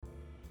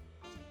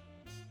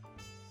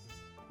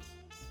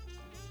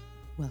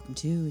Welcome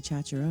to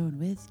Chat Your Own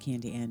with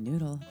Candy and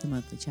Noodle, the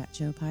monthly chat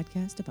show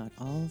podcast about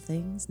all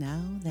things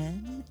now,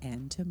 then,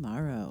 and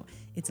tomorrow.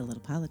 It's a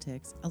little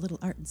politics, a little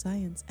art and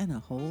science, and a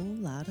whole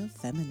lot of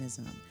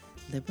feminism.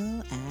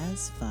 Liberal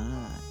as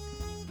fuck.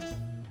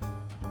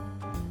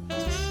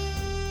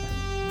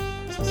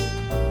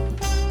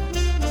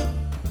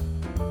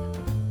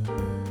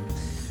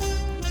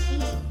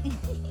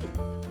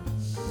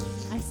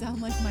 I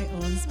sound like my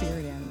own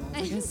spirit animal.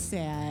 Like a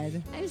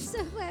sad... I'm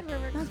so glad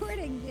we're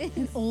recording this.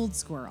 An old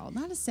squirrel.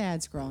 Not a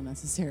sad squirrel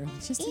necessarily.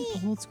 Just an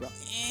old squirrel.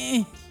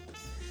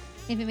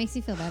 If it makes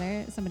you feel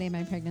better, somebody in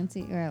my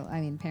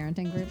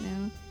parenting group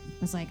now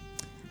was like,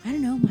 I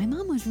don't know, my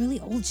mom was really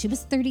old. She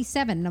was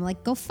 37. And I'm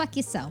like, go fuck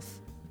yourself.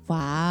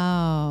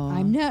 Wow.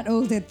 I'm not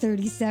old at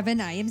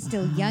 37. I am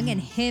still young and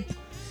hip,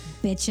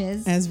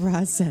 bitches. As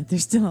Roz said,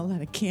 there's still a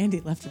lot of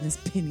candy left in this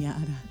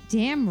piñata.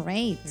 Damn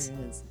right.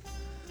 There is.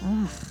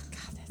 Ugh.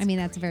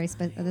 That's this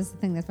is the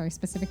thing that's very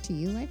specific to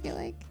you, I feel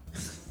like.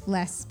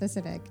 Less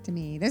specific to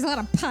me. There's a lot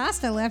of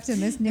pasta left in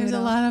this noodle. There's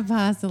a lot of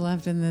pasta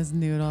left in this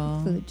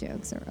noodle. Food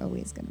jokes are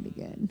always going to be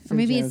good. Food Or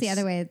maybe jokes. it's the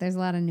other way. There's a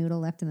lot of noodle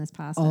left in this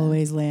pasta.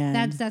 Always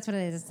land. That's what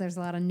it is. There's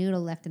a lot of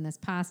noodle left in this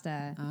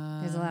pasta.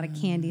 There's a lot of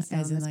candy still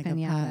in this like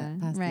piñata.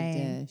 a pasta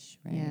right. dish,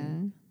 right?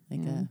 Yeah.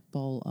 Like a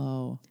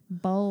bowl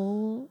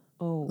Bowl.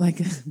 Oh. Like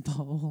a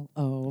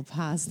bowl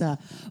pasta.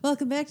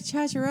 Welcome back to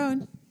Chat Your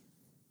Own.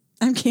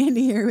 I'm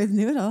Candy here with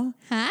Noodle.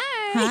 Hi.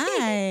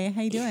 Hi.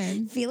 How you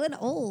doing? Feeling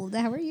old.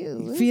 How are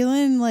you?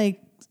 Feeling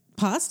like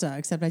pasta,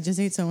 except I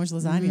just ate so much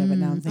lasagna, but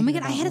now I'm Oh thinking my God,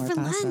 about I had it more for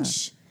pasta.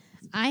 lunch.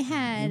 I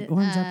had It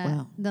warms up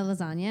well. the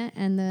lasagna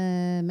and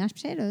the mashed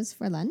potatoes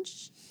for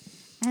lunch.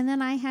 And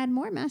then I had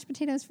more mashed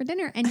potatoes for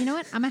dinner. And you know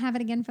what? I'm going to have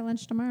it again for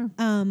lunch tomorrow.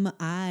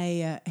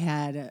 I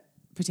had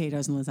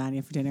potatoes and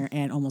lasagna for dinner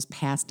and almost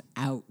passed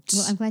out.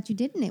 Well, I'm glad you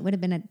didn't. It would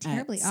have been a at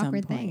terribly some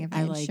awkward thing point. if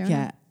I had shown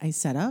up. I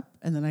set up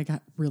and then I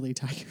got really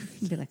tired.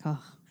 You'd be like,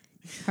 oh,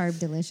 carb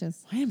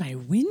delicious. Why am I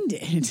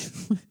winded?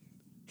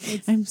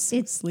 I'm so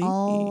It's sleepy.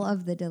 all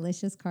of the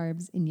delicious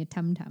carbs in your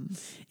tum-tum.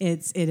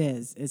 It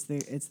is. It's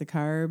the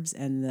carbs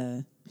and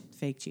the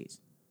fake cheese.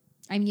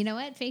 You know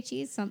what? Fake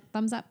cheese,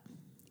 thumbs up.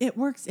 It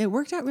works. It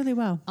worked out really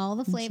well. All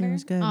the I'm sure flavor, it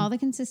was good. all the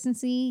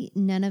consistency,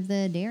 none of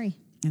the dairy.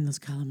 And those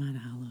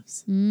Kalamata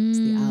olives. It's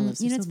the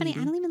olives. You know, They're it's so funny.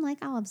 meaty. I don't even like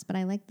olives, but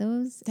I like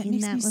those That in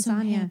makes that me so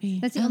lasagna. happy.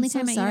 That's the I'm only so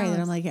time I eat sorry olives.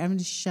 that I'm like, I'm going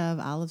to shove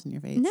olives in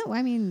your face.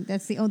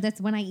 No, that's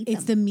when I eat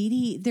It's them. the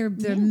meaty. They're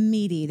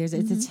meaty. It's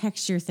a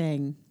texture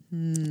thing.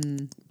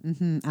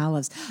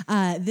 Olives.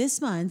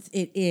 This month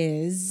it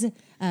is.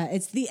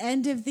 It's the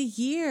end of the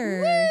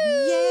year. Woo!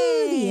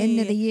 Yay! The end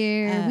of the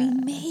year. We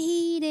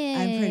made it.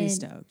 I'm pretty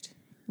stoked.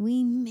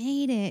 We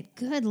made it.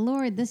 Good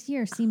Lord, this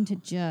year seemed to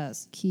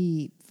just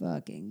keep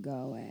fucking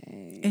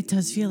going. It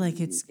does feel like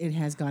it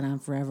has gone on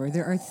forever.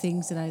 There are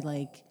things that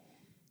I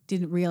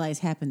didn't realize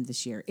happened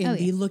this year. In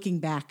the looking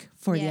back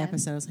for the Yeah.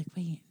 episode, I was like,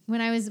 wait. When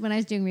I was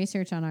doing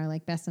research on our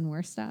best and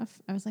worst stuff,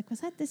 I was like,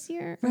 was that this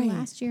year or Right.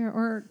 last year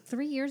or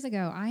 3 years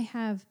ago? I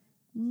have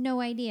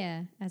no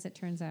idea, as it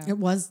turns out. It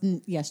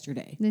wasn't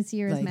yesterday. This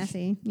year is Like,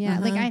 messy. Yeah.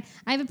 uh-huh.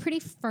 I have a pretty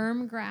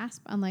firm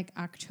grasp on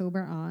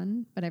October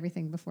on, but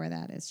everything before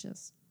that is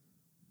just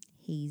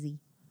hazy.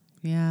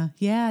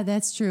 Yeah,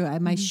 that's true.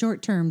 My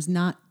short term's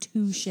not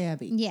too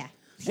shabby. Yeah.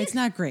 It's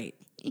not great,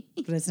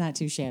 but it's not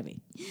too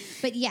shabby.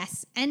 But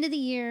yes, end of the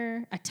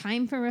year, a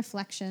time for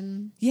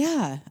reflection.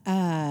 Yeah.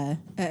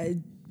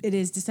 It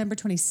is December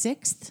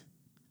 26th,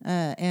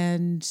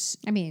 and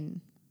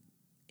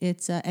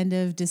it's end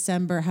of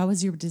December. How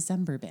has your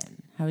December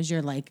been? How has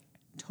your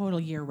total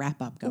year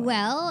wrap up going?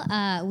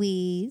 Well,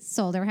 we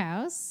sold our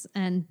house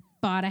and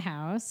bought a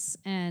house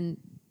and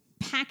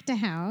packed a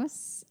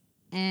house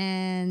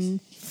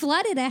and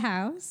flooded a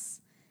house,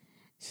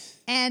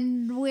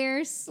 and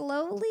we're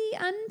slowly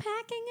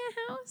unpacking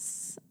a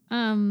house.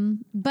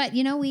 But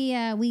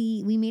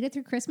we made it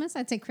through Christmas.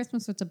 I'd say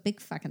Christmas was a big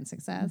fucking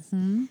success,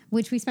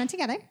 which we spent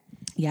together.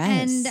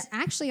 Yes. And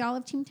actually, all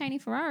of Team Tiny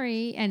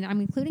Ferrari, and I'm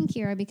including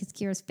Kira because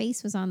Kira's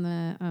face was on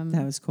the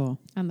that was cool.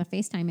 on the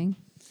FaceTiming.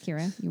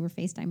 Kira, you were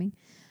FaceTiming.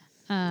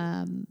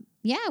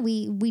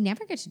 We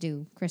never get to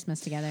do Christmas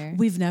together.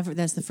 We've never.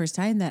 That's the first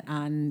time that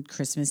on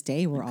Christmas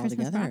Day we're all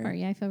Christmas together. proper.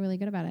 Yeah, I feel really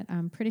good about it.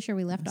 I'm pretty sure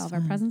we left all of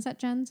our presents at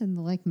Jen's in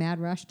the mad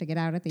rush to get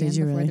out at the end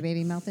you before really? the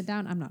baby melted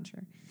down. I'm not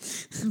sure.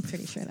 I'm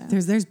pretty sure that.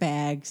 There's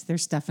bags.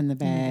 There's stuff in the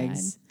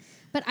bags.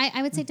 But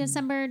I would say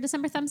December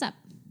thumbs up.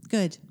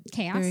 Good.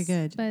 Chaos. Very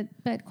good.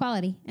 But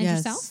quality. And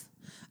Yes. yourself?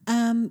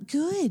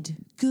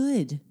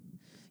 Good.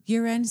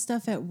 Year-end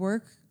stuff at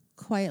work,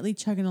 quietly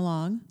chugging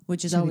along,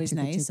 which is always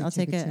nice. I'll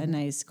take a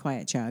nice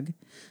quiet chug.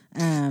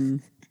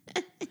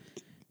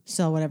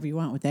 So whatever you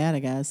want with that, I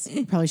guess.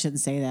 Probably shouldn't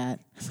say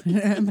that.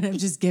 But I'm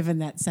just giving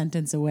that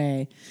sentence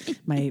away.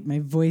 My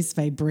voice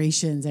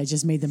vibrations, I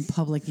just made them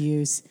public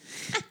use.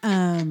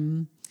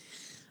 I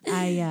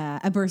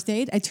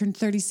birthdayed. I turned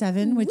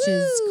 37, which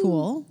is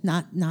cool.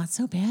 Not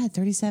so bad.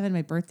 37.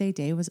 My birthday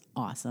day was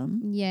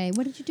awesome. Yay.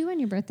 What did you do on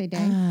your birthday day?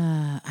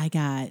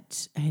 I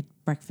had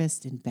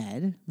breakfast in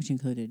bed, which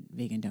included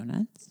vegan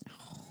donuts.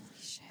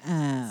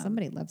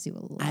 Somebody loves you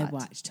a lot. I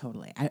watched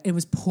totally. It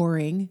was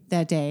pouring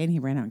that day, and he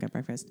ran out and got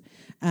breakfast.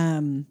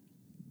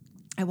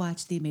 I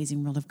watched The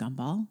Amazing World of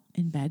Gumball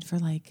in bed for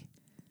like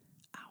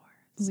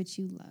hours. Which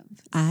you love.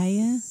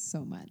 I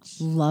so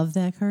much. love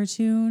that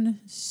cartoon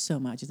so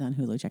much. It's on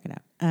Hulu. Check it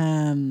out.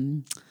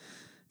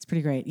 It's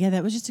pretty great. Yeah,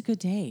 that was just a good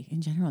day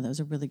in general. That was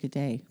a really good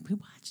day. We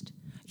watched.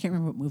 I can't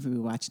remember what movie we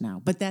watched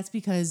now, but that's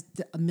because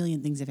a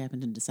million things have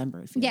happened in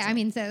December. It feels Yeah, I like.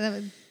 mean, so that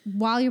was,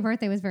 while your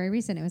birthday was very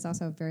recent, it was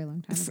also a very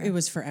long time ago. It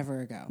was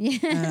forever ago.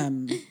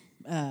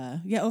 Yeah.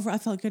 Overall, I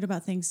felt good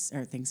about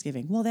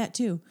Thanksgiving. Well, that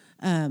too.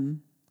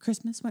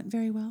 Christmas went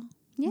very well.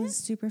 Yeah. It was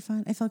super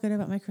fun. I felt good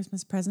about my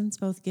Christmas presents,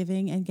 both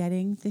giving and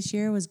getting this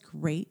year was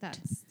great.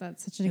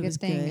 That's such a It good was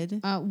thing.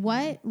 good.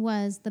 What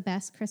was the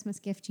best Christmas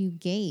gift you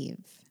gave?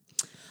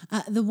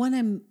 The one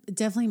I'm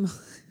definitely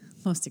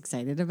most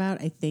excited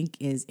about, I think,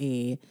 is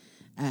a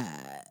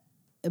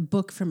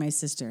book for my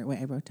sister. Wait,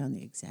 I wrote down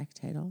the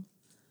exact title.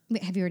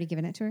 Wait, have you already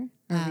given it to her?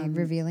 Are you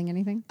revealing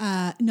anything?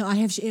 No, I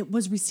have. It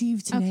was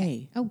received today.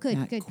 Okay. Oh, good,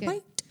 Not good.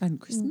 quite on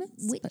Christmas.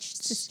 Which but,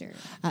 sister?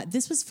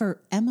 This was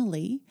for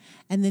Emily,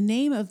 and the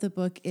name of the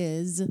book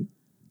is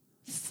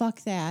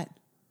 "Fuck That,"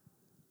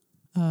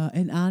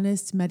 an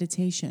honest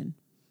meditation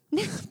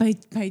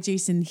by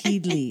Jason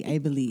Headley, I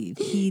believe.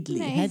 Headley,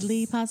 Nice.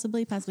 Headley,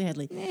 possibly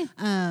Headley.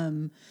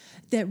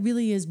 That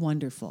really is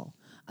wonderful.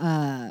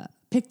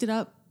 Picked it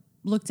up,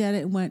 looked at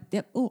it, and went,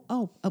 "Yep,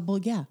 well,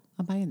 yeah,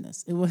 I'm buying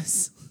this." It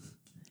was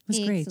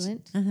great.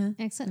 Excellent.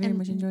 Excellent. I very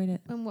much enjoyed it.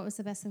 And what was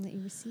the best thing that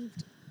you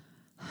received?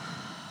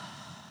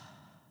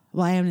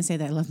 Well, I am going to say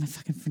that I love my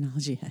fucking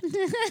phrenology head.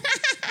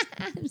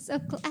 I'm so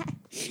glad.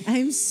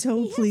 I'm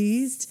so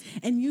pleased,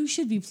 and you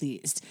should be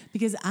pleased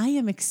because I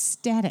am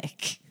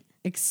ecstatic.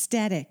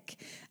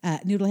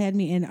 Noodle had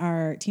me in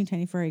our Team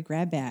 24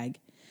 grab bag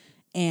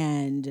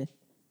and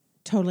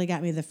totally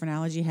got me the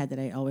phrenology head that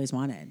I always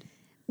wanted.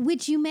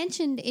 Which you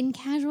mentioned in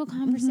casual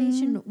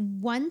conversation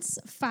Mm-hmm. once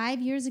 5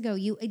 years ago.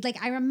 You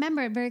I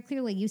remember it very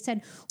clearly. You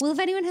said, "Well, if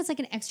anyone has like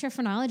an extra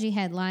phrenology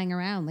head lying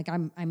around, like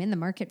I'm in the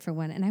market for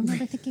one." And I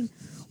remember thinking,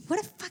 "What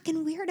a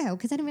fucking weirdo!"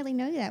 Because I didn't really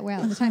know you that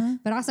well at the time.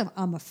 But also,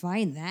 I'm gonna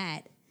find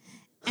that,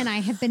 and I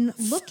have been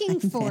looking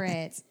for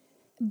it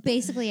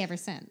basically ever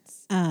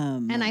since.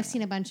 And I've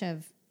seen a bunch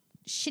of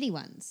shitty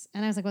ones,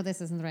 and I was like, "Well, this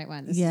isn't the right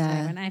one. This is the right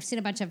one." And I've seen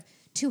a bunch of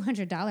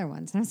 $200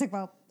 ones, and I was like,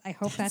 "Well, I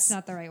hope that's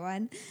not the right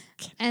one."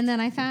 And then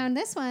I found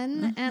this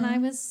one, and I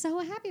was so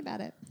happy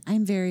about it.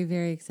 I'm very,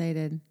 very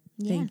excited.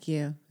 Yeah. Thank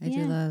you. I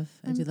Yeah.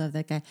 do love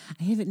that guy.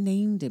 I haven't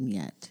named him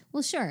yet.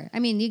 Well, sure. I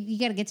mean, you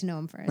got to get to know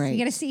him first. Right. You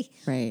got to see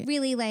Right.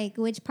 really like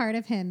which part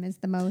of him is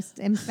the most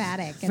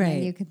emphatic, and then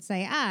Right. you could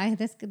say,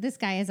 this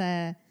guy is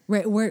a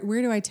Right. Where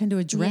do I tend to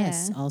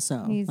address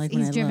also? He's, like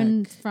when he's I driven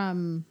look?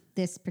 from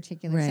this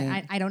particular.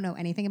 Right. I don't know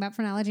anything about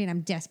phrenology, and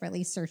I'm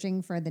desperately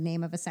searching for the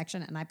name of a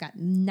section, and I've got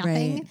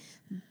nothing. Right.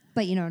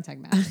 But you know what I'm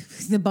talking about.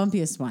 The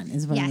bumpiest one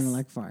is what I'm Yes. going to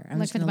look for. I'm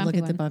Look just for the going to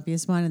look bumpy at the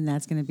bumpiest one, and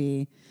that's going to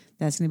be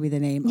the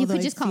name. You Although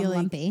could I just call him feel like-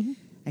 Lumpy.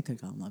 I could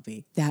call him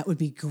Lumpy. That would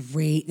be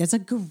great. That's a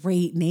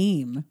great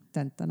name.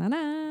 Dun, dun, dun,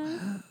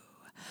 dun.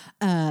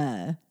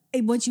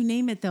 And once you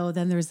name it, though,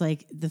 then there's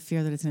like the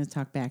fear that it's going to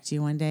talk back to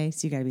you one day.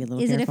 So you got to be a little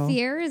Is careful. it a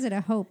fear? Or is it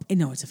a hope?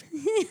 No, it's a fear.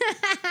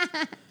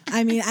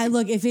 I mean,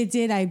 if it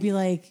did, I'd be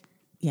like,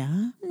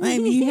 yeah. I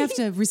mean, you have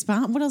to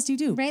respond. What else do you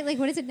do? Right? Like,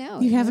 what does it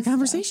know? You It have a knows stuff.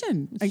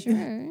 conversation.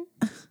 Sure.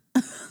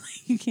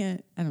 You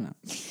can't. I don't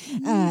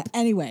know.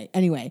 Anyway,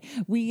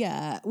 we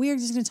are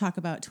just going to talk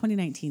about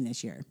 2019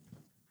 this year.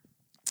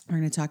 We're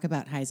going to talk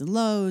about highs and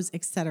lows,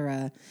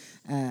 etc.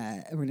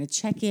 We're going to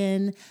check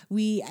in.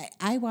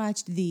 I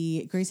watched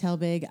the Grace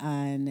Helbig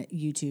on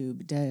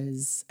YouTube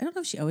I don't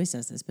know if she always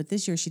does this, but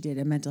this year she did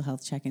a mental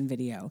health check-in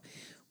video,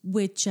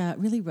 which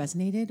really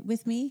resonated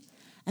with me.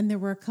 And there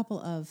were a couple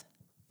of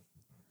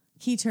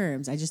key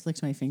terms. I just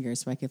licked my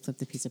fingers so I could flip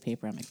the piece of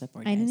paper on my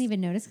clipboard. I didn't guys.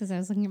 even notice because I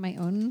was looking at my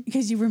own.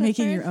 Because you were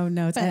making your own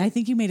notes. But- And I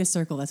think you made a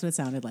circle. That's what it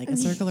sounded like. A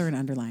circle or an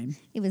underline.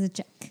 It was a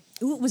check.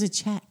 Ooh, it was a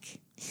check.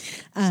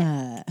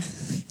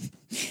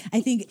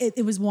 I think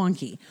it was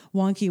wonky.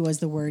 Wonky was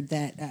the word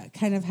that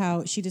kind of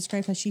how she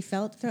described how she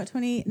felt throughout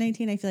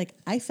 2019. I feel like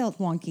I felt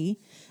wonky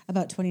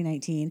about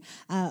 2019.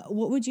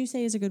 What would you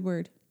say is a good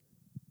word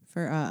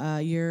for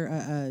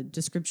your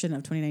description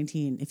of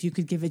 2019? If you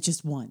could give it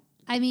just one.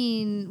 I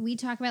mean, we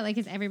talk about like,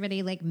 is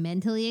everybody like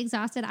mentally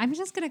exhausted? I'm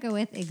just going to go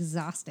with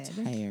exhausted.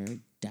 Tired.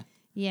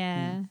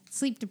 Yeah.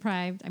 Sleep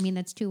deprived. I mean,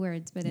 that's 2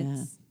 words, but Yeah.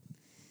 it's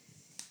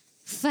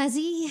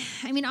fuzzy.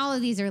 I mean, all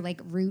of these are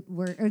like root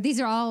word, or these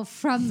are all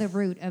from the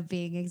root of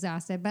being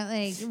exhausted, but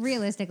like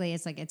realistically,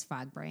 it's like, it's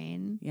fog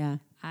brain. Yeah.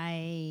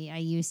 I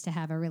used to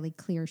have a really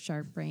clear,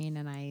 sharp brain,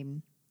 and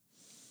I'm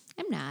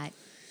not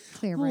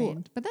clear Well,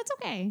 brained, but that's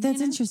okay. That's you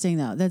know? interesting,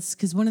 though. That's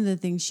because one of the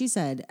things she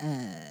said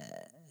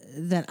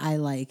that I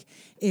like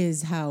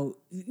is how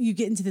you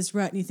get into this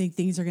rut and you think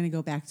things are going to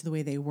go back to the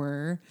way they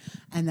were,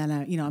 and then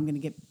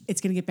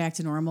it's going to get back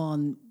to normal.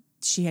 And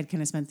she had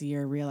kind of spent the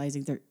year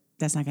realizing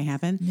that's not going to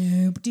happen.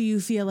 Nope. Do you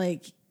feel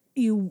like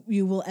you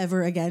will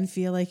ever again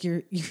feel like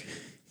you're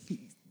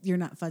you're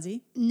not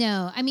fuzzy?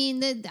 No, I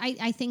mean,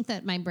 I think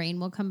that my brain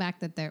will come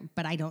back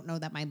but I don't know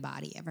that my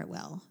body ever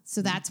will.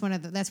 So that's one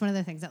of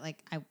the things that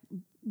like I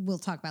will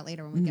talk about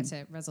later when we get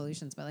to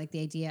resolutions. But like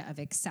the idea of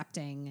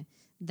accepting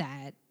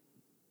that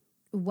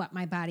what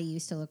my body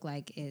used to look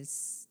like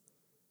is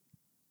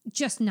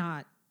just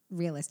not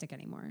realistic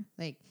anymore.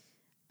 Like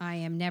I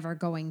am never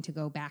going to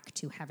go back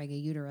to having a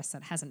uterus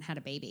that hasn't had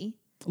a baby.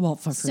 Well,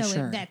 for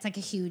sure. That's like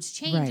a huge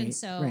change, Right, and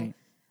so. right.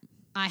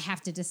 I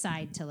have to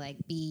decide to like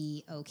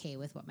be okay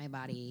with what my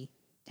body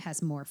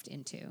has morphed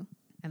into,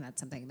 and that's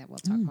something that we'll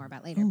talk more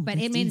about later. But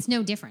it means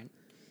no different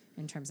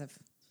in terms of,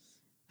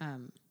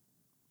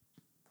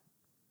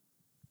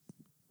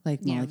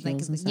 like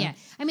molecules and stuff. yeah.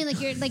 I mean,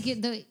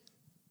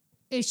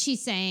 is she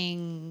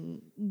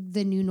saying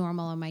the new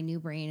normal and my new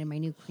brain and my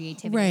new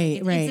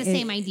creativity? Right. It's the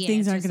same idea.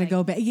 Things It's aren't just going to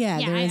like- go back. Yeah,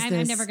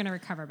 I'm never going to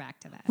recover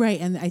back to that. Right,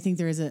 and I think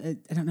there is I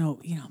don't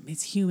know,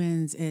 it's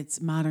humans, it's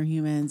modern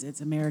humans,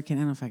 it's American,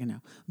 I don't know if I can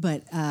know.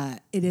 But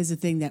it is a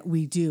thing that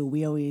we do.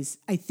 We always,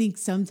 I think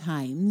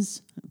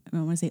sometimes, I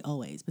don't want to say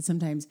always, but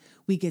sometimes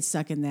we get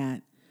stuck in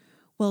that,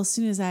 well, as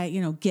soon as I,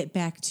 get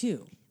back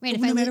to. Right,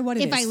 no matter what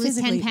it is. if I lose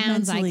 10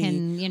 pounds, mentally, I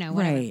can,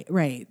 whatever.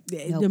 Right.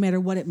 No matter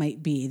what it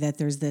might be, that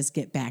there's this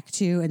get back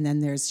to. And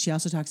then she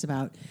also talks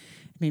about,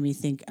 made me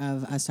think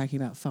of us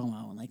talking about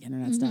FOMO and like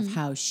internet stuff,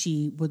 how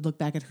she would look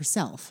back at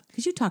herself.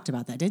 Because you talked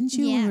about that, didn't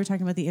you? Yeah. When we were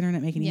talking about the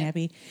internet making you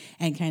happy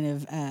and kind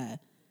of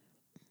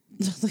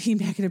looking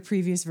back at a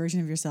previous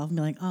version of yourself and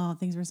be like, oh,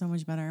 things were so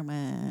much better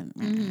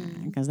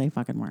because they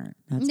fucking weren't.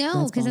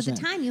 No, because at the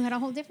bullshit. time you had a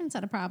whole different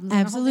set of problems.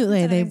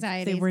 Absolutely.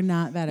 They They were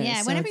not better.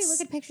 Yeah, So whenever you it's-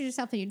 look at pictures of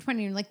yourself when you're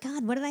 20, you're like,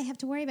 God, what did I have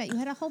to worry about? You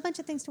had a whole bunch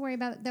of things to worry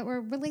about that were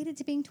related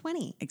to being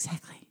 20.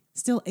 Exactly.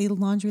 Still a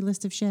laundry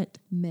list of shit.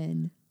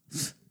 Men.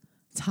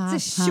 Top,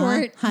 It's a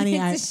short, honey.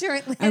 it's a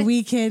short list. Are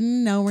we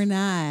kidding? No, we're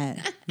not.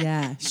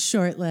 Yeah,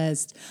 short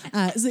list.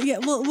 So yeah,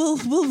 we'll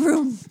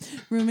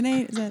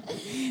ruminate. Is that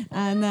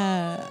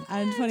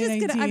on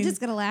 2019? I'm just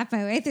gonna laugh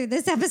my way through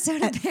this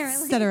episode.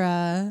 Apparently,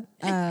 etc.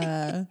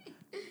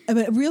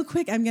 But real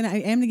quick, I am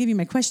gonna give you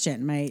my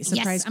question, my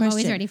surprise question. I'm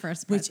always ready for a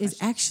surprise which is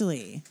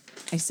actually,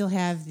 I still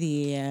have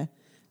the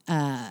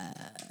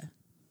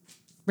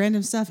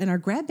random stuff in our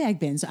grab bag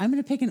bin. So I'm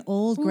going to pick an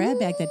old grab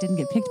bag that didn't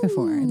get picked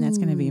before, and that's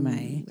going to be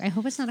my I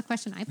hope it's not a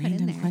question I put in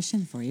random there.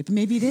 question for you. But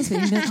maybe it is. But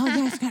you can be like, oh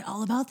yeah, I forgot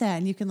all about that,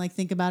 and you can like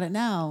think about it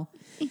now,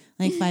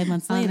 like 5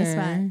 months On the later.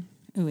 spot.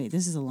 Oh wait,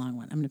 this is a long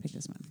one. I'm going to pick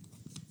this one.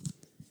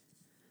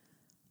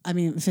 I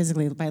mean,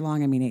 physically, by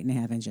long, I mean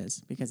 8.5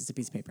 inches because it's a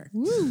piece of paper.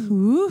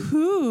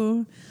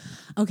 Woo-hoo.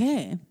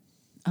 Okay.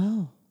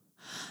 Oh.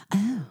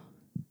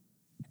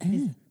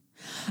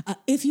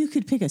 If you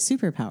could pick a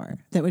superpower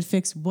that would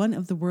fix one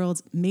of the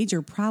world's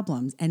major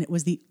problems and it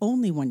was the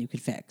only one you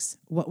could fix,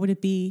 what would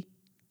it be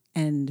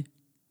and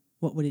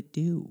what would it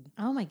do?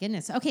 Oh my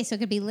goodness. Okay, so it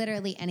could be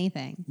literally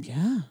anything.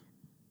 Yeah.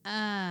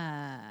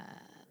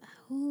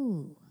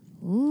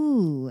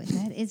 Ooh,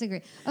 that is a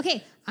great.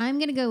 Okay, I'm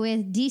gonna go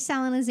with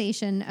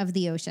desalinization of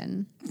the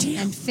ocean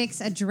and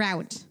fix a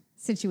drought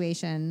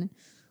situation,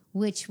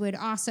 which would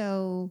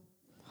also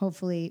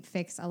hopefully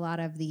fix a lot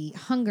of the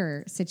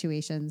hunger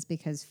situations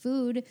because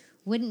food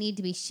wouldn't need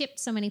to be shipped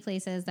so many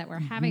places that we're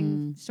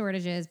having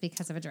shortages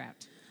because of a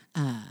drought.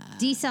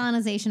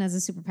 Desalinization as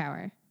a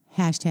superpower.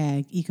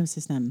 Hashtag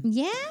ecosystem.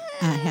 Yeah.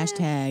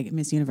 Hashtag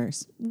Miss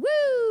Universe.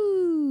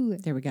 Woo!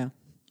 There we go.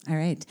 All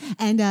right.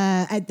 And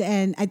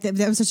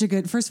that was such a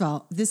good, first of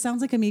all, this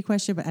sounds like a me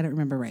question, but I don't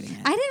remember writing it.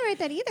 I didn't write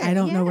that either. I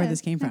don't know where Yeah, this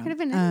came that from. Could have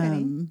been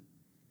anybody.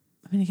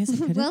 I mean, I guess it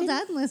could have Well been.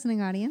 done,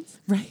 listening audience.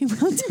 Right.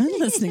 Well done,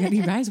 listening.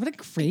 You guys, what a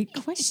great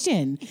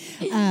question.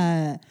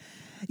 Yeah,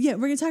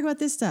 we're going to talk about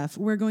this stuff.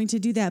 We're going to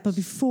do that. But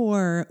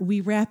before we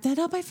wrap that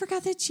up, I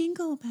forgot the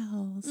jingle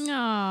bells.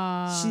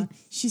 Aww.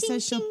 She Ting,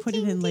 says she'll ting, put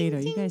it ting, in later.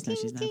 ting, You guys know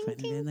ting, she's not ting,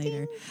 putting it in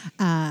ting,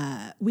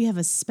 later. We have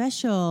a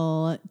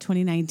special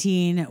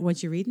 2019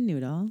 What You Reading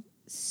Noodle.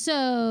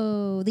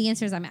 So the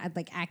answer is I'm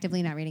like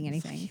actively not reading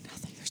anything.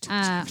 Nothing. There's too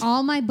much.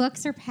 All my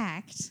books are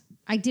packed.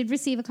 I did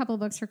receive a couple of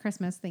books for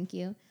Christmas. Thank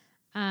you.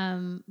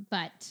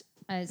 But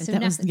so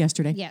That was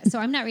yesterday. Yeah. So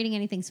I'm not reading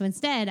anything. So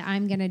instead,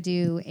 I'm going to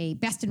do a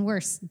best and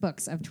worst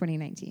books of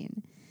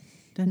 2019.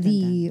 Dun, dun,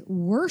 The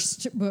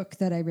worst book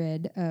that I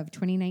read of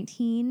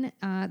 2019,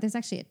 there's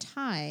actually a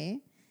tie.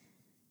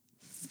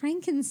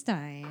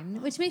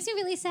 Frankenstein, which makes me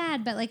really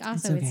sad, but like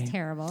also It's okay. it's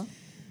terrible.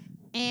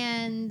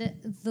 And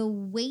The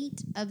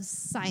Weight of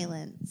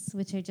Silence,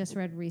 which I just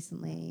read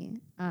recently,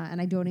 and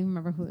I don't even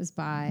remember who it was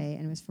by,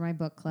 and it was for my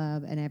book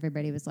club, and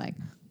everybody was like,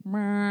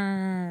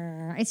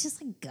 "Mrrr." It's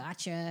just like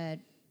gotcha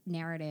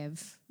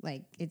narrative,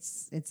 like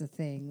it's a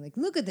thing. Like,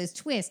 look at this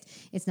twist.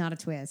 It's not a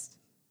twist.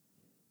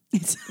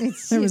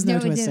 It's There was no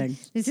it didn't. twisting.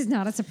 This is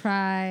not a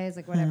surprise,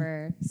 like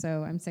whatever.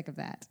 So I'm sick of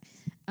that.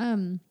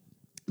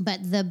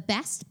 But the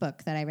best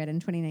book that I read in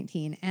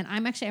 2019, and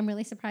I'm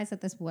really surprised that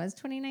this was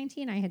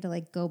 2019. I had to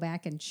like go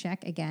back and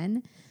check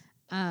again.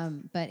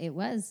 But it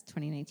was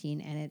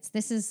 2019, and it's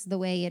This Is the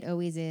Way It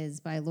Always Is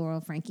by Laurel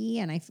Frankie,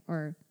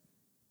 or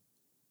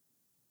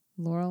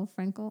Laurel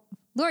Frankel.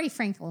 Lori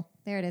Frankel.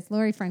 There it is,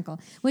 Lori Frankel.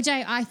 Which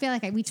I feel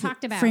like we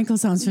talked about. Frankel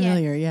sounds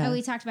familiar, yeah. Oh,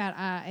 we talked about,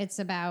 it's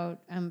about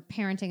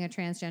parenting a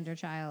transgender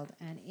child,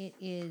 and it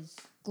is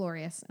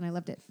glorious, and I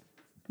loved it.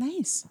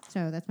 Nice.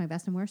 So that's my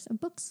best and worst of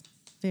books.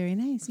 Very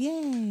nice.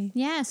 Yay.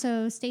 Yeah,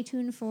 so stay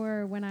tuned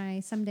for when I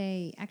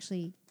someday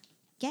actually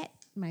get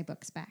my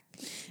books back.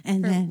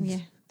 And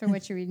For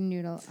What You Read in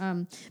Noodle.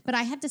 But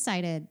I have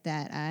decided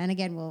that, and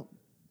again, we'll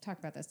talk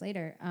about this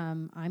later,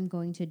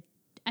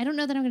 I don't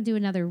know that I'm going to do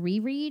another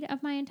reread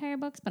of my entire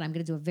books, but I'm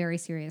going to do a very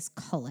serious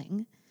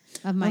culling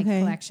of my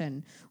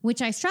collection,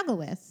 which I struggle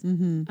with.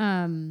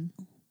 Mm-hmm.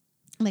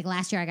 Like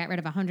last year I got rid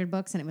of 100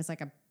 books and it was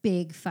like a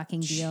big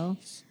fucking deal.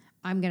 Jeez.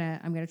 I'm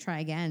gonna try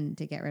again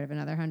to get rid of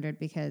another 100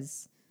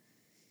 because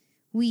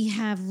we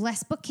have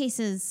less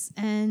bookcases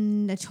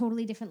and a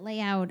totally different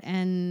layout,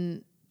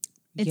 and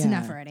it's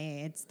enough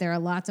already. There are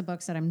lots of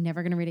books that I'm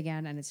never gonna read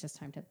again, and it's just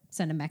time to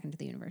send them back into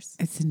the universe.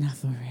 It's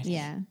enough already.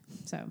 Yeah.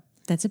 So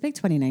that's a big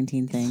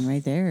 2019 thing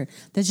right there.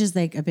 That's just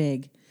like a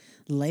big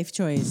life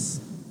choice.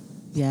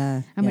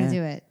 Yeah. I'm gonna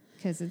do it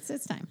because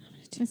it's time.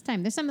 It's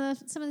time. There's some of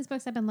these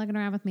books I've been lugging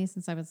around with me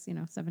since I was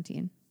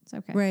 17. It's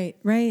okay.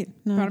 Right.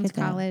 No, brought them to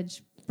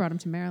college. Brought them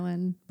to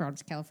Maryland, brought them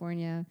to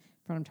California,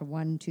 brought them to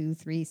 1, 2,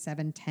 3,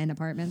 7, 10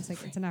 apartments.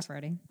 Like, it's enough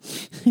already.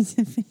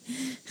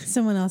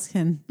 Someone else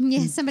can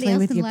somebody play else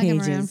with can your lug them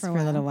around pages for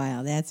a little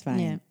while. That's fine.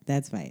 Yeah.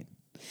 That's fine.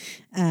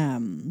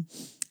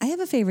 I have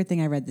a favorite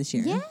thing I read this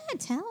year. Yeah,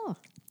 tell.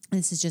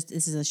 This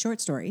is a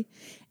short story,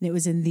 and it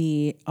was in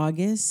the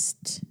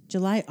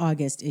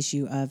July-August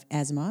issue of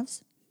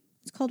Asimov's.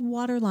 It's called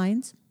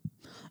Waterlines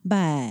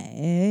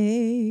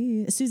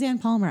by Suzanne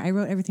Palmer. I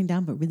wrote everything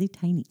down, but really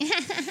tiny.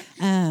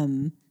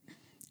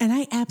 And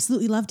I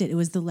absolutely loved it. It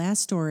was the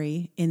last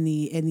story in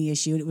the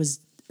issue. It was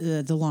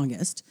the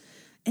longest,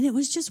 and it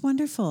was just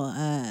wonderful.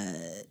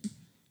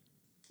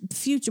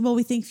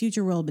 We think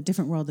future world, but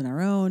different world than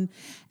our own.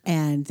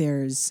 And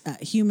there's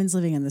humans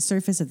living on the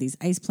surface of these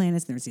ice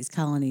planets. And there's these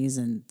colonies,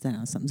 and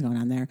something's going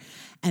on there.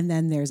 And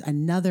then there's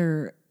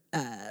another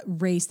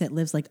race that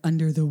lives like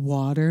under the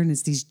water, and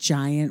it's these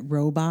giant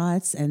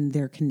robots, and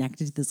they're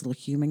connected to this little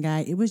human guy.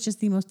 It was just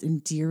the most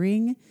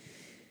endearing,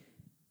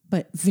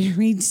 but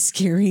very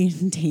scary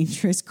and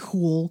dangerous,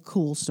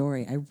 cool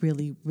story. I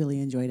really, really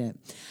enjoyed it.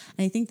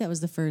 And I think that was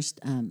the first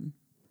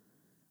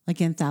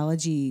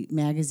anthology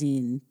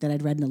magazine that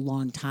I'd read in a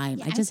long time.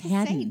 Yeah, I just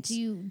hadn't.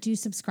 Do you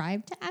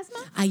subscribe to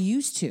Asimov? I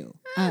used to.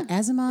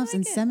 Asimov's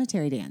and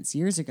Cemetery Dance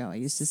years ago. I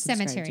used to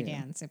subscribe Cemetery to.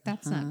 Dance. If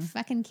that's not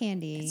fucking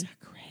candy It's a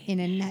great in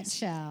a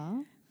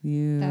nutshell.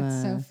 You,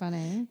 that's so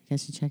funny. I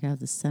guess you check out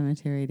the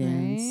Cemetery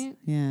Dance. Right?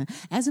 Yeah.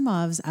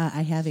 Asimov's,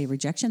 I have a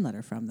rejection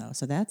letter from, though.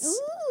 So that's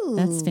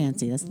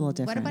fancy. That's a little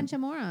different. What a bunch of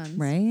morons.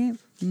 Right?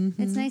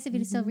 Mm-hmm. It's nice of you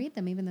to still read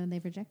them, even though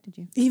they've rejected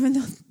you. Even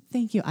though,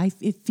 thank you.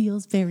 It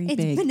feels very big.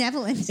 It's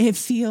benevolent. It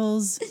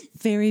feels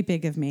very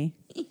big of me.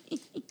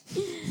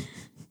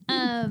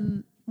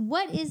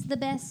 What is the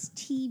best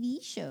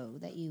TV show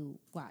that you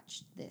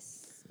watched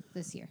this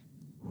year?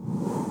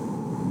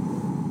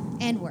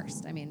 And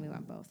worst. I mean, we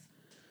want both.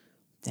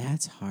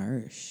 That's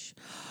harsh.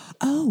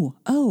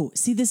 Oh,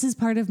 see, this is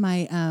part of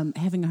my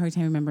having a hard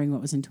time remembering what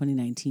was in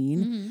 2019.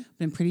 Mm-hmm.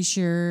 But I'm pretty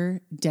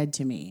sure Dead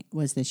to Me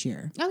was this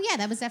year. Oh, yeah,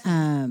 that was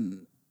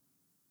definitely.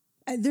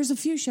 There's a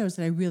few shows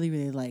that I really,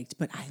 really liked,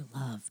 but I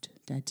loved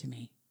Dead to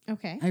Me.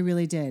 Okay. I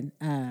really did.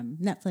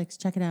 Netflix,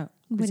 check it out.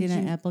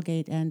 Christina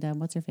Applegate and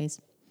what's her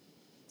face?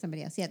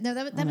 Somebody else. Yeah. No,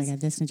 that was. Oh my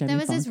God, this is gonna drive me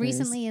That was as bonkers.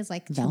 recently as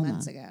like 2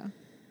 months ago.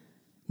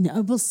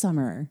 No, well,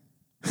 summer.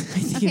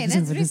 Okay,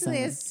 that's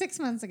recently as 6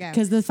 months ago.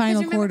 Because the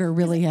final quarter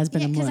really has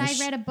been a mush.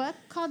 Because I read a book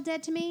called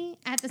Dead to Me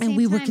at the same time. And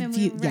we were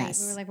confused.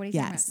 confused. We were like, what are you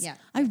talking about? Yeah.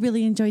 I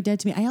really enjoyed Dead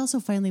to Me. I also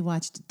finally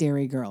watched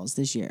Dairy Girls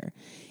this year.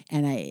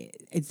 And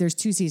there's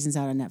 2 seasons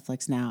out on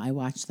Netflix now. I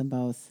watched them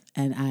both,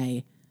 and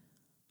I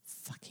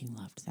fucking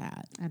loved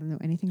that. I don't know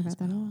anything about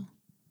that at all.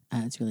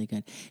 It's really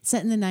good.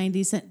 Set in the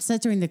 90s,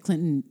 set during the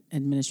Clinton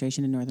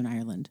administration in Northern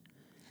Ireland.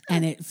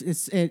 And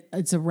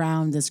it's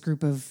around this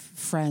group of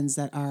friends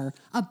that are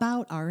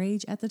about our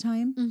age at the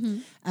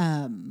time,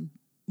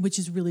 which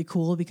is really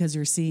cool because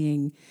you're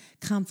seeing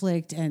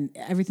conflict and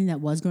everything that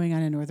was going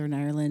on in Northern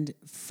Ireland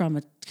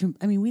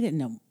we didn't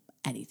know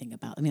anything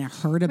about. I mean, I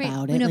heard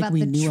about it, like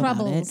we knew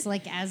about it,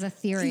 like as a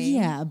theory.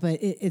 Yeah, but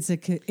it's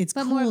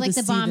but cool more like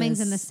the bombings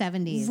this. in the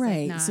 70s,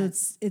 right? Like so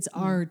it's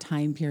our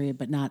time period,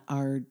 but not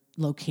our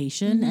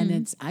location,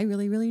 and I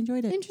really, really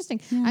enjoyed it.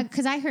 Interesting,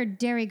 because I heard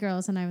Dairy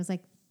Girls, and I was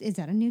like, is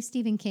that a new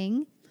Stephen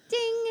King?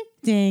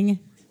 Ding.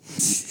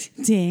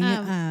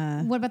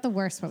 What about the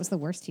worst? What was the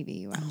worst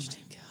TV you watched?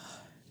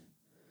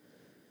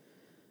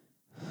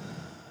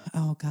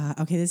 Oh God.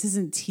 Okay, this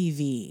isn't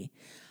TV.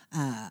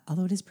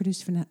 Although it is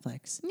produced for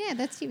Netflix. Yeah,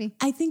 that's TV.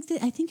 I think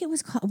it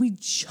was called. We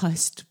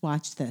just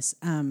watched this.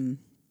 I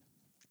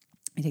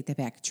take that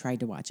back.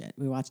 Tried to watch it.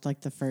 We watched like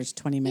the first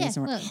 20 minutes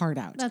and we're hard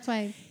out. That's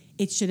why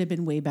it should have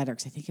been way better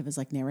because I think it was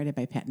like narrated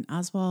by Patton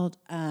Oswalt.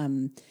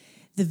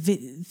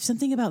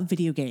 Something about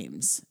video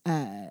games.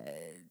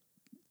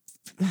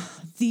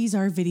 these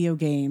are video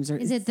games. Or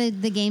Is it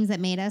the games that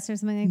made us or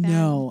something like that?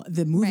 no,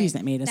 the movies Right.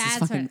 that made us is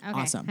fucking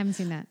awesome. Haven't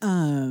seen that.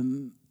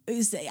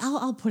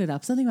 I'll put it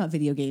up. Something about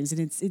video games,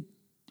 and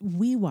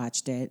we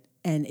watched it,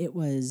 and it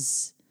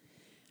was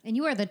And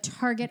you are the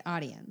target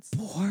audience.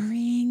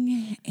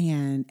 boring,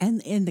 and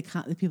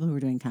the people who were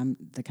doing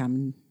the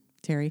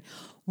commentary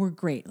were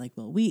great, like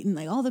Will Wheaton,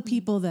 like all the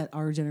people that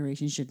our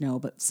generation should know.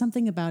 But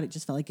something about it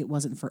just felt like it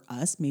wasn't for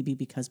us. Maybe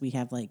because we're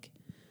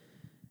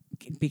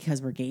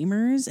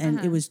gamers, and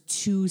it was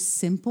too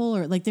simple,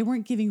 or like they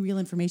weren't giving real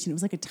information. It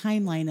was like a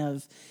timeline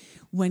of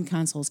when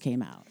consoles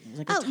came out. It was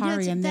like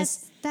Atari and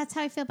this. That's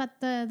how I feel about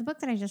the book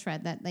that I just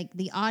read. That like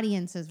the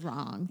audience is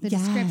wrong. The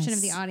description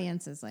of the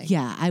audience is like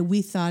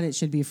We thought it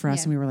should be for us,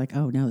 Yeah. and we were like,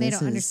 oh no, they this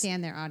don't is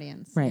understand their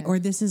audience. right, Yeah. or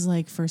this is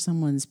like for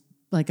someone's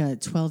like a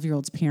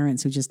 12-year-old's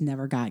parents who just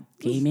never got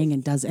gaming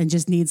and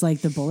just needs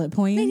like the bullet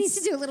points. They need to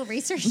do a little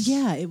research.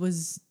 Yeah, it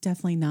was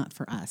definitely not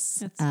for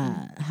us.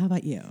 How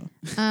about you?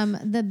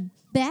 The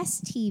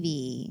best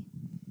TV.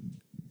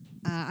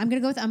 I'm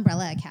gonna go with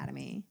Umbrella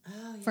Academy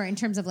for in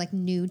terms of like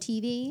new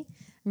TV.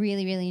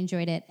 Really, really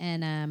enjoyed it.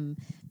 And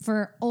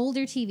for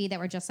older TV that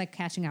we're just like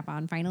catching up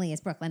on, finally,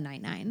 is Brooklyn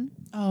Nine-Nine.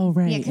 Oh,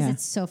 right. Yeah, because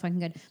it's so fucking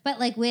good. But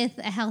like with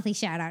a healthy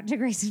shout out to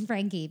Grace and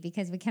Frankie,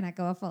 because we cannot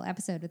go a full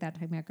episode without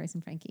talking about Grace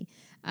and Frankie.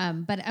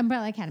 But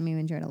Umbrella Academy we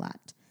enjoyed a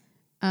lot.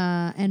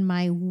 And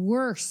my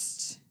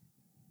worst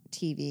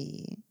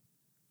TV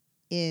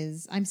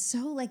is, I'm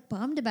so like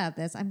bummed about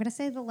this. I'm gonna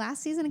say the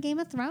last season of Game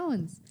of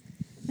Thrones.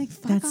 Like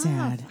fuck That's off.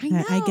 sad. I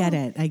know. I get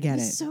it. I get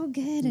It's it. so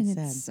good, and It's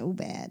it's so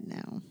bad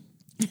now.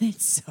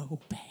 It's so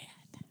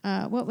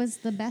bad. What was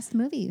the best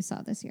movie you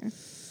saw this year?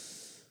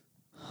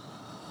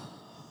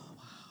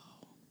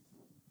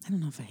 I don't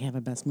know if I have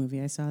a best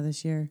movie I saw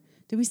this year.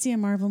 Did we see a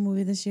Marvel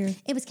movie this year?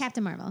 It was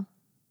Captain Marvel.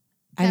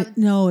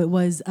 No, it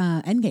was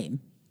Endgame.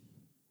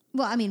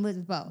 Well, I mean,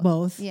 with both.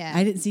 Both. Yeah.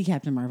 I didn't see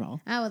Captain Marvel.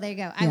 Oh, well, there you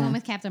go. I Yeah. went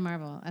with Captain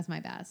Marvel as my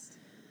best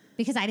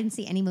because I didn't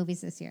see any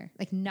movies this year,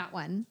 like not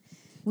one.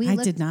 I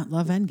did not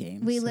love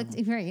Endgame. We so. looked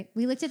right.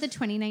 We looked at the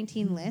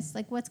 2019 list,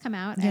 like what's come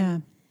out, Yeah.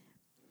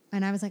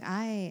 and I was like,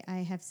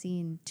 I have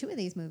seen 2 of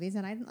these movies,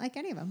 and I didn't like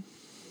any of them.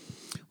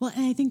 Well,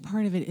 and I think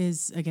part of it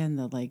is again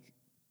the like.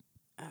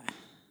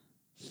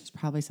 It's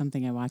probably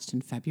something I watched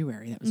in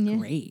February that was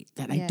great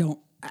that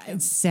I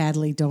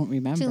sadly don't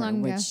remember, long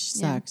ago. which Yeah.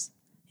 sucks.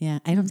 Yeah,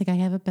 I don't think I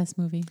have a best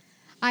movie.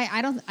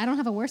 I don't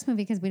have a worse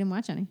movie because we didn't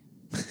watch any.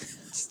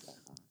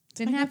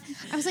 Didn't have.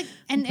 I was like,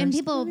 and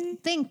people movie?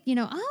 think,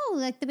 oh,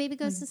 like the baby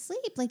goes to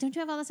sleep. Like, don't you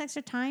have all this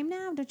extra time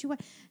now? Don't you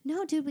want?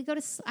 No, dude, we go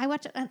to. I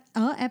watch an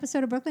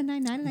episode of Brooklyn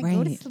Nine-Nine and I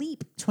go to Right.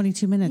 sleep.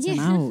 22 minutes, I'm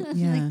out.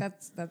 Yeah. like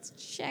that's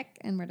check,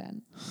 and we're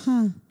done.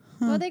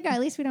 Well, there you go. At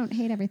least we don't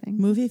hate everything.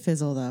 Movie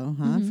fizzle though,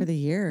 huh? For the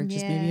year,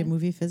 just maybe Yeah. a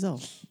movie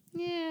fizzle.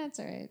 Yeah, it's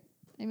all right.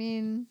 I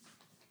mean,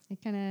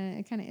 it kind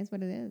of is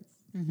what it is.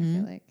 I Mm-hmm.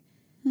 feel like.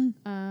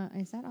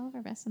 Is that all of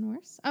our best and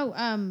worst? Oh,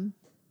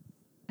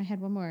 I had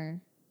one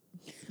more.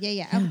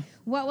 Yeah.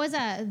 What was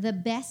the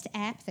best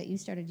app that you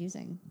started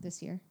using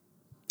this year?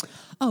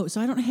 Oh, so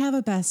I don't have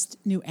a best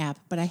new app,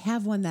 but I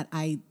have one that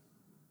I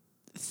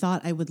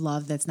thought I would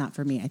love. That's not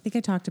for me. I think I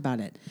talked about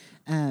it.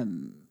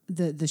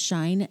 The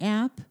Shine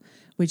app,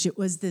 which it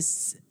was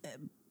this.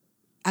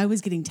 I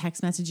was getting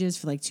text messages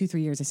for like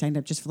 2-3 years. I signed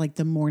up just for like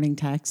the morning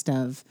text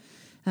of,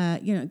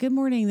 good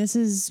morning. This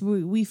is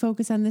we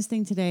focus on this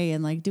thing today,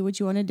 and like do what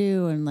you want to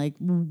do, and like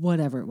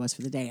whatever it was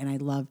for the day. And I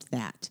loved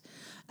that.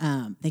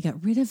 They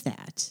got rid of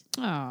that,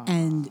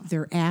 and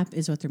their app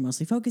is what they're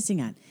mostly focusing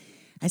on.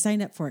 I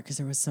signed up for it because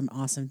there was some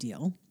awesome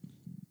deal,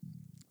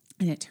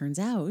 and it turns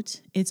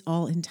out it's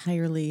all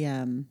entirely,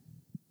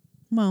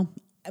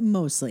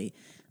 mostly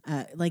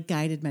like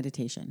guided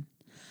meditation.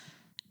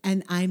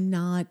 And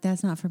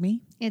that's not for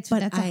me. That's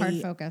a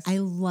hard focus. I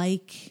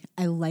like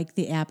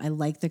the app. I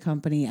like the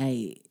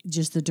company.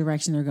 Just the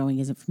direction they're going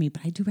isn't for me,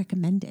 but I do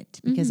recommend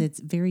it because it's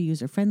very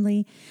user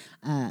friendly.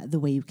 The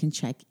way you can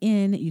check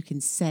in, you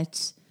can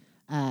set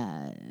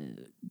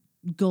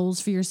goals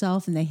for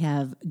yourself, and they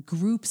have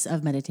groups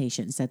of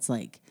meditations. That's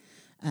like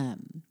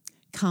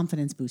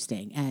confidence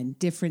boosting and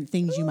different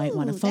things you might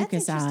want to Ooh,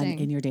 focus that's on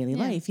interesting. in your daily Yeah.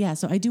 life. Yeah,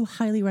 so I do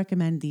highly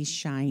recommend the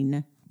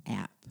Shine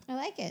app. I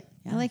like it.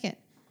 I like it.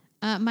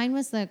 Mine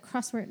was the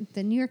crossword,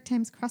 the New York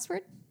Times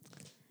crossword.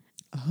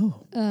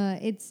 Oh,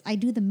 I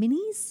do the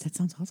minis, that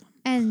sounds awesome.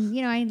 and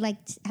I like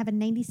have a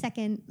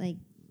 90-second like.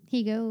 Here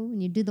you go,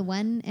 and you do the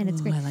one, and it's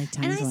Ooh, great. I like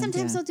timed and I ones,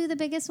 sometimes yeah. will do the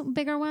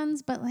bigger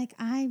ones, but like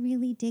I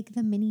really dig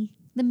the mini.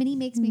 The mini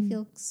makes me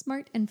feel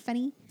smart and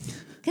funny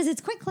because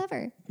it's quite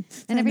clever.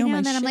 And every know now my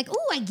and then I'm shit. like,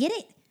 oh, I get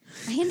it.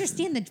 I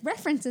understand the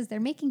references they're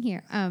making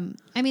here.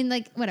 I mean,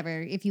 like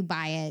whatever. If you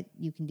buy it,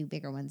 you can do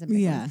bigger ones and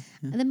bigger Yeah.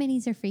 ones. The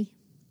minis are free.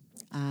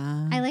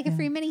 I like a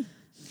free mini.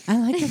 I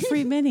like a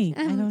free mini.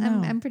 I don't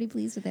know. I'm pretty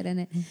pleased with it,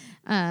 and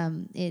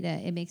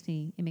it makes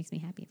me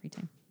happy every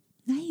time.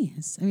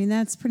 Nice. I mean,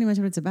 that's pretty much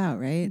what it's about,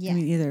 right? Yeah. I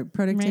mean, either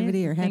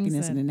productivity Right? or Things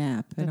happiness that- in a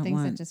nap. I The don't things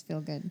that want just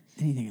feel good.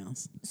 anything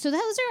else. So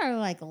those are our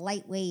like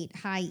lightweight,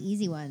 high,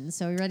 easy ones.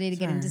 So we're ready to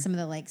get into Sure. some of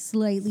the like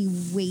slightly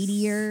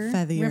weightier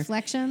Feathier.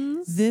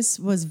 reflections. This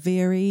was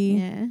very,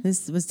 Yeah.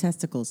 this was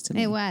testicles to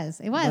me. It was.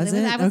 Was I was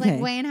it? like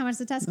Okay. weighing how much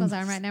the testicles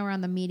are. And right now we're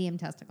on the medium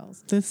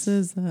testicles. This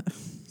is,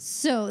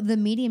 So the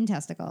medium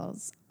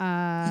testicles.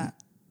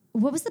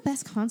 What was the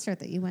best concert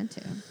that you went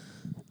to?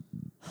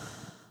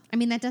 I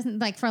mean, that doesn't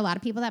like for a lot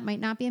of people that might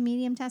not be a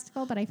medium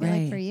testicle, but I feel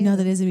like for you, No,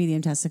 that is a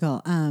medium testicle.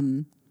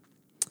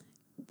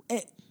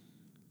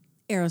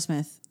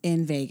 Aerosmith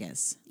in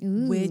Vegas,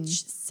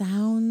 which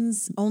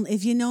sounds only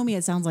if you know me,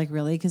 it sounds like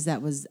really because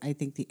that was I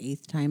think the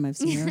 8th time I've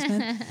seen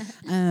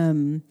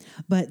Aerosmith.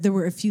 But there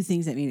were a few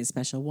things that made it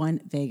special. One,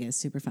 Vegas,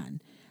 super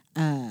fun.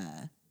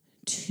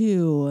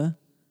 2,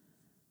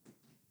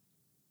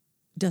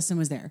 Dustin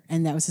was there,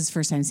 and that was his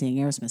first time seeing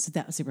Aerosmith, so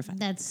that was super fun.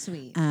 that's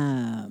sweet.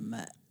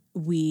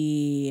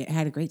 We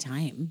had a great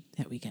time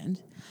that weekend.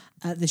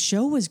 The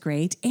show was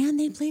great, and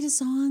they played a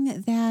song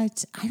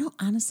that I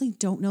honestly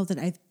don't know that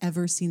I've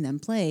ever seen them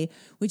play,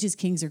 which is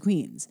Kings or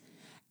Queens,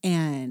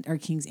 or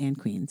Kings and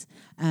Queens.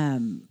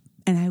 And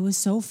I was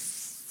so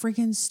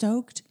freaking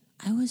stoked.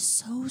 I was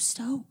so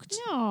stoked.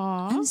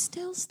 Aww, I'm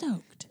still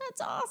stoked.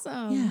 that's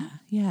awesome.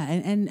 Yeah.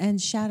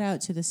 And shout out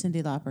to the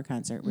Cyndi Lauper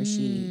concert where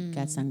she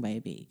got sung by a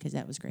bee because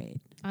that was great.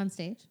 On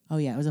stage. Oh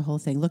yeah, it was a whole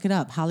thing. Look it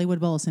up. Hollywood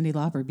Bowl, Cyndi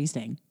Lauper, bee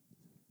sting.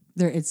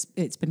 There, it's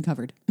been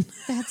covered.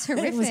 That's It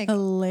was horrific.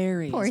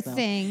 hilarious. Poor though.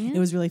 thing. It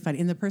was really funny.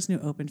 And the person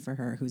who opened for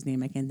her, whose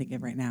name I can't think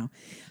of right now,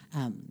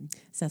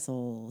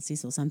 Cecil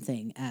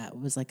something,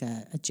 was like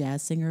a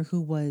jazz singer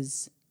who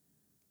was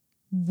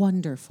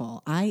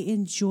wonderful. I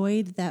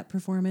enjoyed that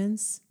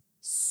performance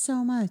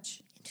so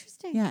much.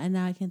 Interesting. Yeah, and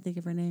now I can't think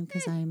of her name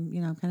because I'm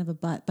kind of a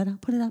butt, but I'll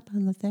put it up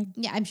on the thing.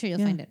 Yeah, I'm sure you'll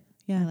find it.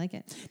 Yeah. I like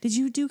it. Did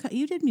you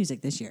did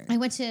music this year? I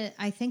went to,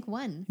 I think,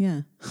 one,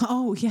 Yeah.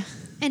 Oh, yeah.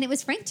 and it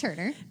was Frank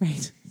Turner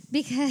Right.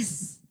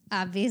 because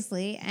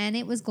obviously, and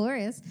it was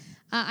glorious.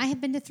 I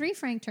have been to 3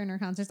 Frank Turner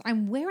concerts.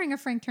 I'm wearing a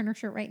Frank Turner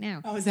shirt right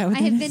now. Oh, is that what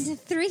I that have is? been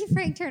to 3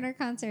 Frank Turner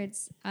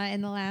concerts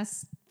in the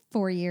last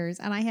 4 years,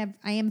 and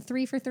I am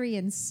 3 for 3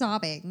 in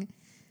sobbing.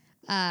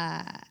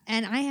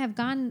 And I have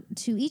gone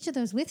to each of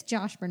those with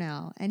Josh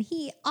Burnell, and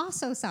he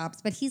also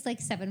sobs, but he's like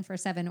 7 for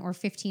 7 or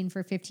 15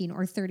 for 15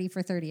 or 30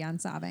 for 30 on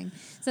sobbing.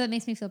 So that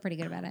makes me feel pretty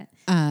good about it.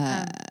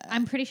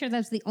 I'm pretty sure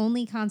that's the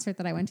only concert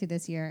that I went to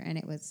this year, and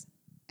it was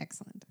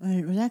excellent.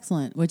 It was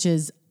excellent, which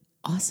is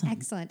awesome.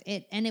 Excellent.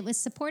 It was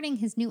supporting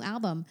his new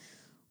album,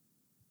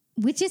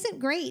 which isn't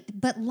great,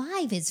 but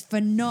live is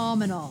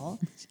phenomenal.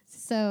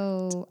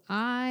 So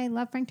I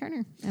love Frank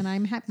Turner, and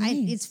I'm happy.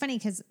 Nice. It's funny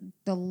because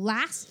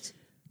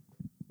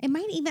I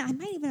might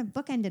even have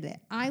bookended it.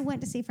 I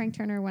went to see Frank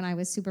Turner when I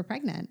was super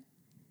pregnant.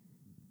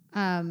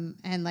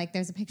 And like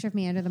there's a picture of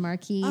me under the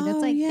marquee that's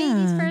like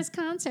baby's first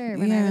concert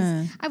when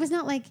I was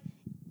not like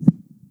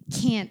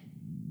can't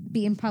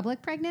be in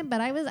public pregnant, but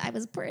I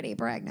was pretty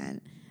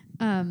pregnant.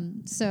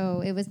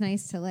 So it was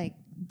nice to like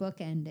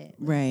bookend it.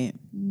 Right.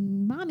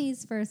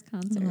 Mommy's first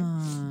concert.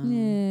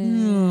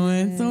 Oh,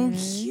 it's so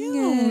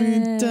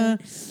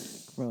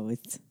cute.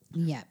 Growth.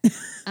 Yeah.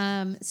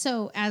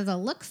 So as a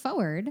look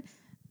forward,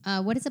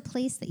 what is a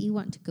place that you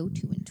want to go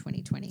to in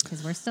 2020?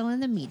 Because we're still in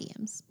the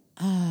mediums.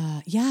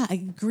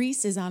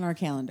 Greece is on our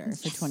calendar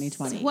for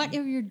 2020. What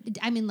are your?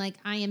 I mean, like,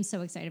 I am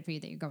so excited for you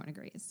that you're going to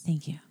Greece.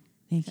 Thank you.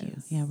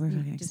 Yeah, we're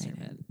fucking deserve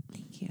excited. it.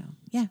 Thank you.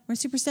 Yeah, we're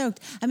super stoked.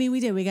 I mean,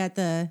 we did. We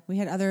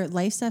had other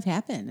life stuff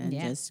happen, and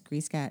just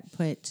Greece got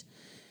put.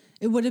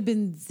 It would have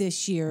been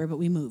this year, but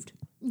we moved.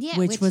 Yeah,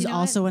 which was you know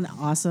also an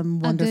awesome,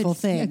 wonderful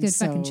thing. A good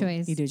So fucking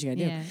choice. You do what you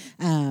gotta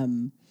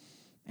do.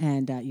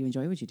 And you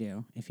enjoy what you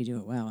do if you do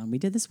it well. And we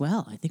did this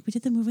well. I think we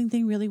did the moving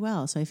thing really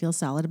well. So I feel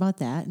solid about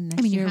that. And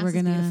next year your house we're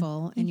gonna is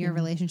beautiful, and your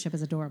relationship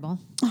is adorable.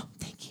 Oh,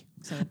 thank you.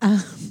 So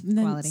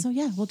quality. So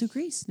yeah, we'll do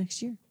Greece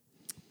next year.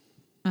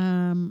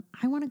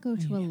 I want to go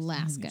to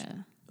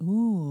Alaska.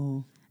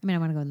 Ooh. I mean, I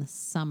want to go in the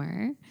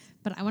summer,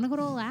 but I want to go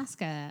to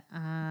Alaska.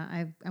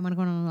 I want to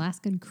go on an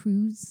Alaskan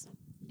cruise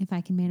if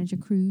I can manage a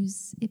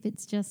cruise. If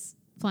it's just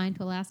flying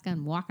to Alaska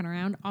and walking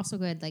around, also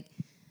good. Like,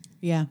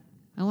 yeah,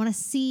 I want to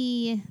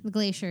see the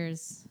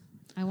glaciers.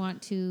 I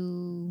want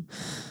to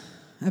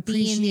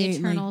appreciate be in the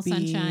eternal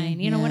sunshine.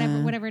 You know,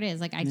 whatever it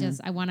is. Like, I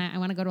want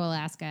to go to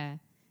Alaska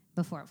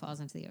before it falls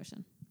into the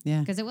ocean. Yeah,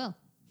 because it will.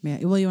 Yeah.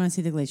 Well, you want to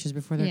see the glaciers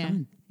before they're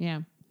gone.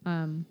 Yeah.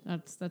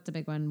 That's a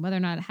big one. Whether or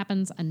not it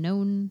happens,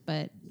 unknown,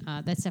 but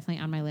that's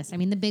definitely on my list. I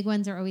mean, the big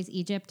ones are always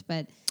Egypt,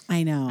 but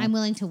I know I'm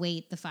willing to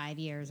wait the 5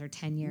 years or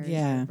 10 years,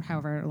 or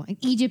however long.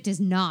 Egypt is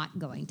not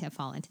going to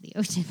fall into the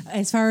ocean.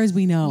 As far as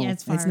we know,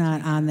 it's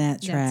not on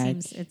that track.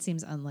 It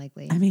seems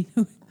unlikely. I mean,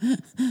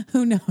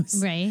 who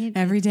knows? Right.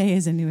 Every day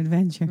is a new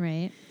adventure.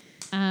 Right.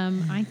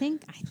 I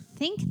think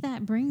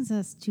that brings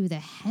us to the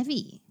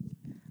heavy,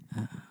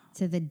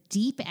 to the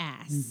deep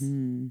ass.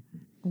 Mm-hmm.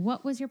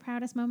 What was your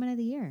proudest moment of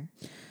the year?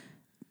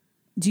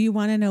 Do you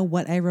want to know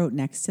what I wrote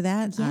next to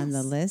that on the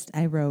Yes. list?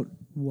 I wrote,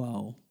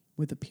 whoa,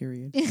 with a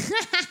period.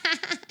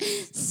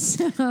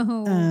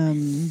 So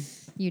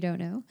you don't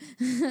know.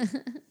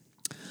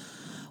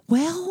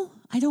 Well,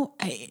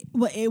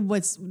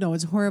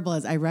 what's horrible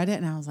is I read it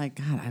and I was like,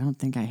 God, I don't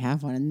think I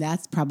have one. And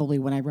that's probably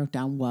when I wrote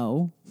down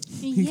whoa.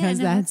 Because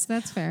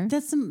that's fair.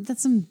 That's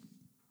some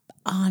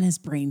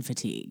honest brain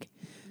fatigue.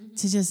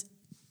 To just,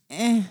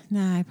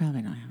 nah, I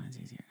probably don't have one. It's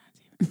easier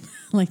not to.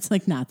 Like, it's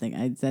like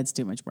nothing. That's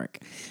too much work.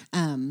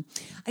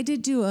 I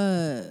did do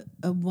a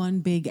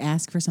one big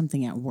ask for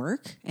something at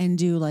work and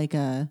do like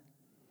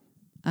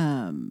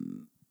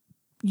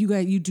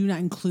you do not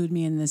include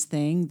me in this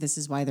thing. This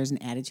is why there's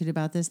an attitude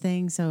about this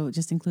thing. So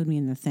just include me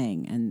in the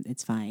thing and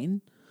it's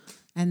fine.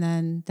 And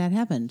then that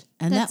happened.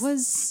 And That's that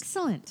was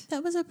excellent.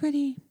 That was a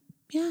pretty,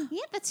 yeah.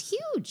 Yeah, that's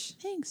huge.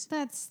 Thanks.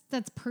 That's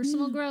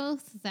personal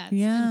growth. That's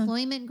Yeah.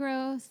 employment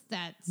growth.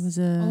 That's It was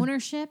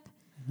ownership.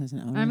 It was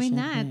an ownership I mean,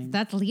 thing.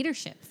 that's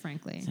leadership,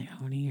 frankly. It's like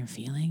owning your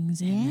feelings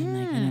and then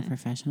like in a Yeah.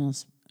 professional,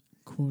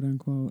 quote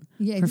unquote,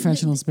 Yeah,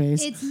 professional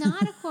space. It's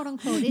not a quote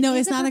unquote. No,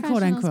 it's not a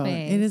quote unquote.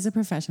 Space. It is a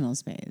professional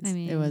space. I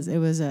mean- it was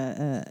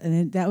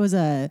that was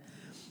a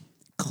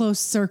close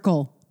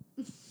circle,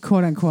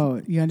 quote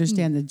unquote. You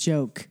understand the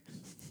joke.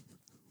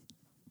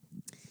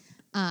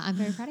 I'm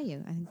very proud of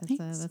you. I think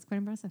Thanks. that's quite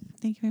impressive.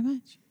 Thank you very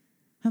much.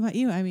 How about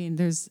you? I mean,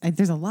 there's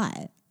a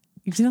lot.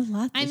 You did a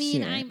lot this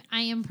year.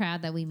 I am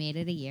proud that we made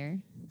it a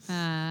year.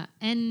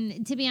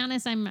 And to be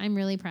honest, I'm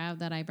really proud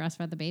that I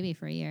breastfed the baby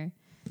for a year.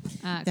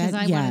 Because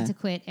I wanted to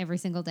quit every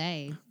single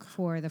day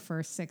for the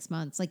first 6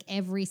 months. Like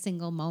every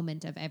single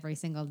moment of every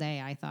single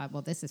day, I thought,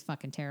 well, this is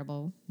fucking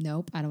terrible.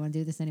 Nope, I don't want to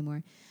do this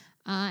anymore.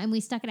 And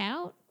we stuck it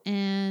out.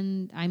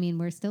 And I mean,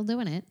 we're still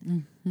doing it.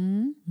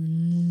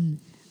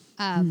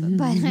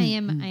 But I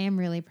am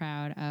really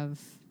proud of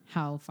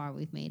how far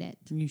we've made it.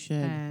 You should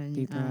And,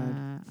 be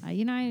proud.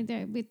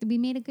 we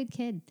made a good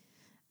kid.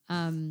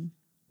 And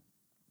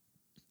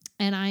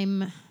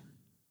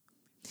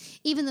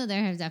even though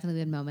there have definitely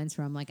been moments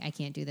where I'm like, I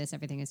can't do this.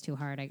 Everything is too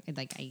hard. I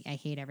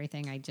hate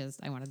everything. I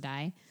want to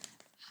die.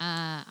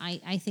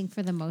 I think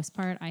for the most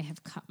part, I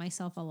have cut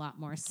myself a lot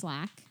more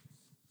slack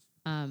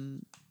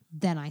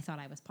than I thought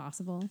I was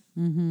possible.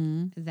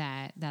 Mm-hmm.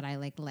 That I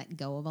like let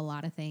go of a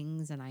lot of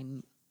things, and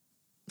I'm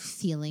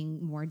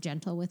feeling more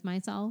gentle with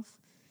myself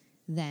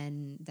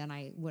than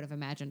I would have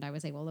imagined I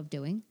was able of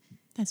doing.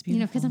 That's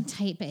beautiful. Because I'm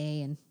type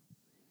A and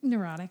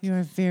neurotic. You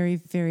are very,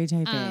 very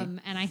type A.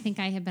 And I think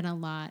I have been a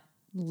lot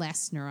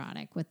less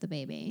neurotic with the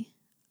baby,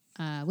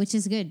 which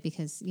is good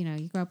because,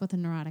 you grow up with a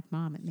neurotic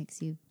mom. It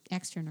makes you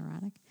extra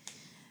neurotic.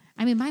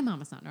 I mean, my mom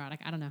was not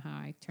neurotic. I don't know how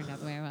I turned out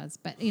the way I was,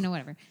 but,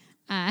 whatever.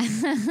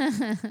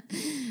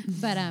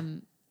 But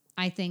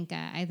I think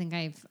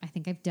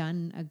I've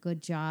done a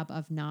good job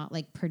of not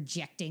like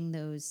projecting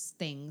those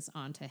things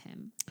onto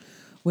him.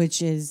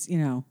 Which is,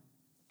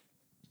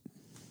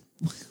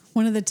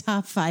 one of the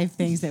top 5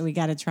 things that we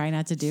got to try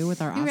not to do with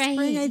our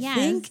offspring, I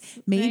think.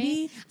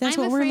 Maybe that's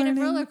what we're learning. I'm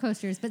afraid of roller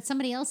coasters, but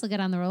somebody else will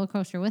get on the roller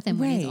coaster with him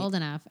when he's Right. old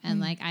enough.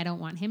 And I don't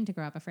want him to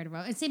grow up afraid of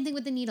roller. It's same thing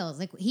with the needles.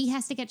 Like he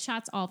has to get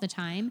shots all the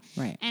time.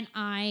 Right. And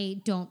I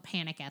don't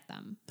panic at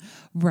them.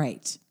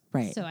 Right.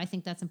 So I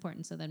think that's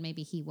important. So then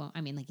maybe he won't.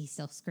 I mean, he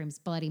still screams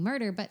bloody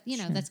murder, but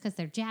that's because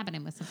they're jabbing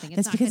him with something.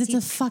 That's because it's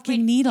a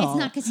fucking needle. It's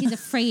not because he's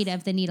afraid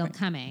of the needle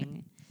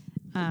coming.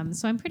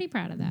 So I'm pretty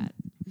proud of that.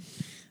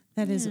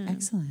 That is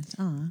excellent.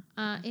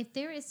 If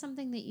there is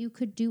something that you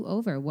could do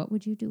over, what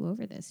would you do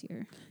over this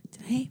year?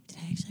 Did I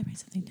actually write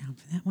something down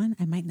for that one?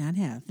 I might not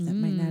have.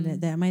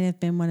 That might have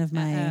been one of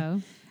my.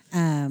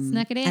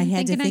 Snuck it in. I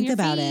had to thinking on think your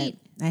about feet.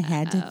 it. I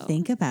had to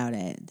think about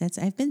it.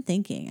 I've been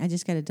thinking. I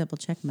just got to double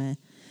check my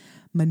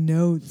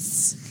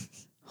notes.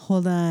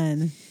 Hold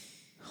on.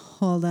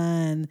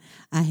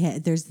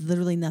 There's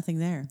literally nothing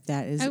there.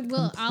 That is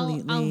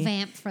completely. I'll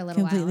vamp for a little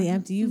completely while.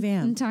 empty. You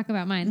vamp. And talk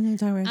about mine.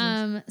 Talk about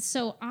yours.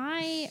 So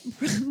I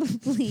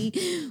probably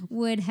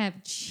would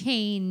have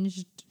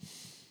changed,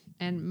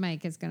 and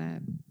Mike is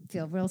gonna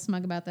feel real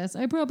smug about this.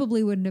 I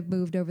probably wouldn't have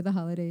moved over the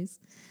holidays.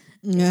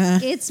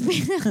 It's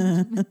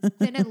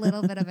been a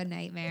little bit of a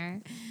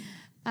nightmare.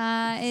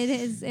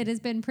 It has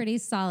been pretty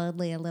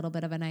solidly a little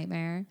bit of a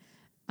nightmare,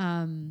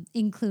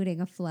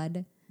 including a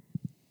flood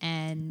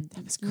and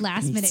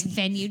last minute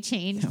venue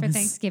change for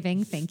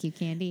Thanksgiving. Thank you,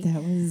 Candy.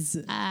 That was.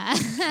 I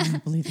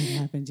can't believe it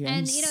happened to you.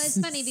 And it's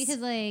funny because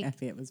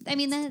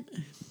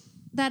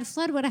that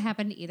flood would have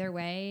happened either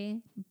way,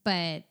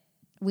 but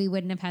we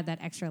wouldn't have had that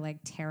extra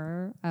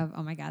terror of,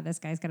 oh my God, this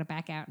guy's gonna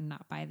back out and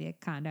not buy the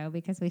condo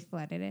because we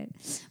flooded it.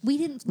 We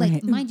didn't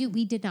mind you,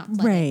 we did not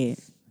flood it.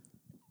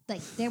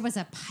 There was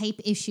a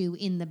pipe issue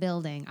in the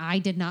building. I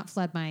did not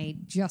flood my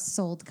just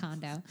sold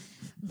condo,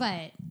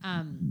 but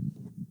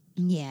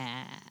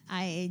yeah,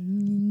 I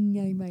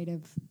might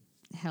have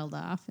held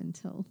off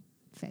until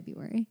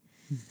February.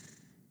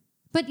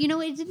 But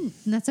it didn't,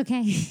 and that's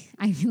okay.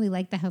 I really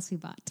like the house we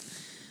bought.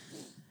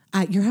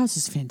 Your house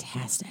is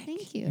fantastic.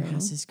 Thank you. Your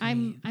house is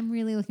great. I'm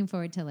really looking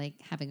forward to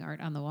having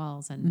art on the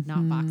walls and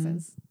not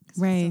boxes. 'Cause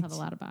Right. we still have a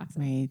lot of boxes.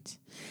 Right.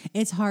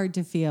 It's hard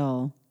to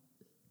feel.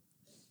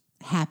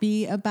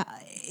 happy about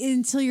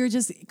until you're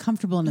just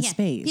comfortable in a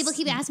space. People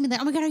keep asking me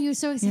that. Oh my God, are you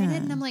so excited? Yeah.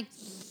 And I'm like,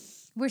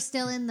 we're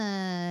still in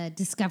the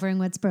discovering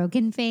what's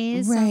broken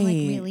phase. So I'm like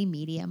Right. really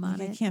medium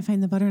on I it. can't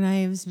find the butter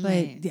knives, but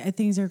Right.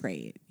 things are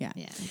great. Yeah.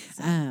 Yeah.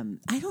 So.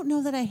 I don't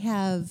know that I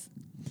have.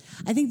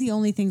 I think the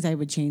only things I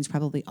would change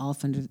probably all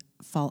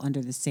fall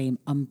under the same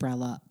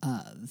umbrella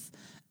of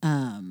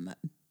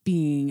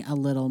being a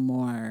little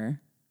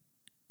more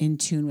in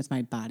tune with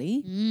my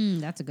body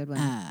That's a good one.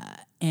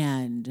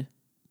 and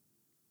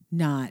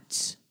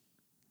not.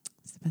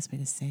 What's the best way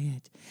to say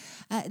it?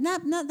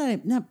 Not that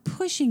I'm not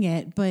pushing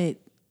it, but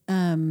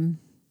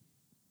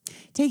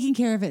taking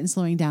care of it and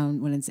slowing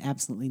down when it's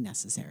absolutely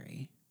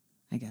necessary,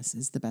 I guess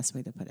is the best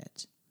way to put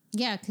it.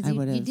 Yeah, because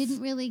you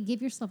didn't really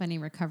give yourself any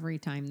recovery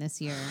time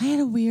this year. I had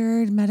a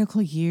weird medical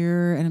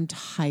year and I'm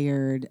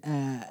tired.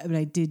 But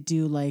I did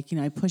do I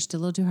pushed a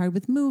little too hard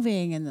with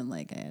moving, and then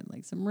I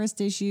had some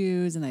wrist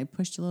issues, and I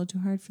pushed a little too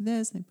hard for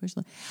this. And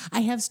I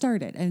have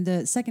started, and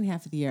the second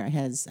half of the year I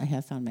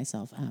have found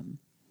myself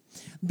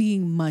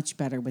being much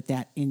better with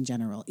that in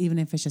general, even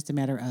if it's just a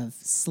matter of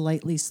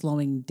slightly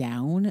slowing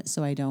down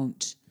so I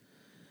don't,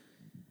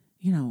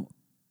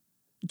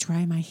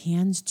 dry my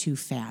hands too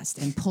fast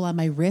and pull on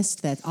my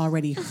wrist that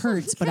already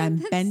hurts, but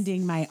I'm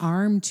bending my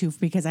arm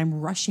because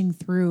I'm rushing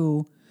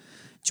through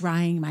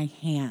drying my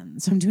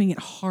hands. So I'm doing it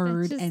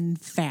hard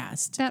and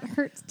fast. That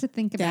hurts to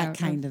think about. That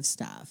kind of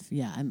stuff.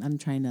 Yeah, I'm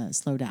trying to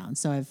slow down.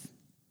 So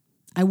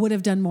I would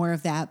have done more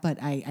of that, but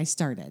I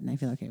started and I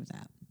feel okay with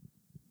that.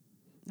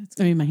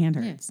 My hand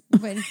hurts.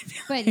 Yeah.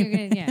 But you're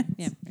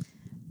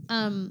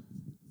gonna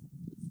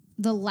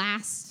the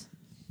last.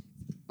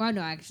 Well,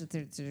 no,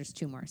 actually, there's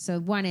two more. So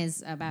one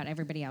is about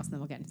everybody else, and then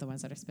we'll get into the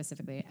ones that are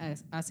specifically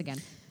us again.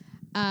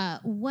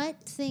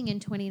 What thing in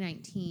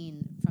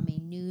 2019, from a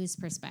news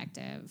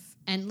perspective,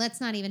 and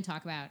let's not even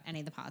talk about any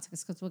of the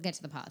politics because we'll get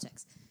to the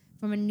politics.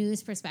 From a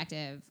news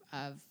perspective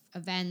of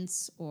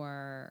events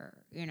or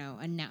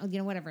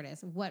whatever it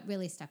is, what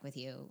really stuck with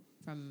you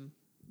from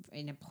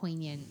in a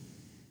poignant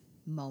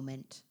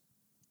moment?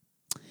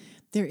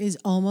 There is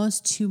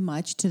almost too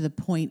much to the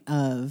point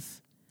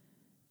of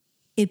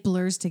it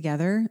blurs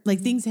together.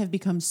 Things have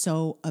become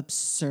so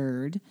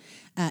absurd.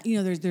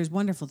 There's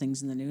wonderful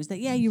things in the news that,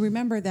 you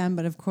remember them,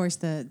 but of course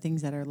the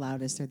things that are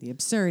loudest are the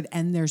absurd.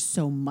 And there's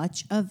so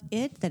much of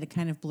it that it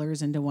kind of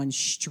blurs into one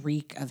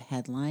streak of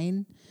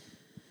headline.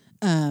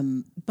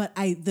 But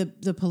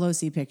the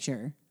Pelosi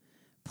picture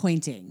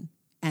pointing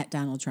at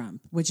Donald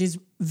Trump, which is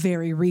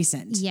very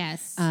recent.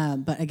 Yes.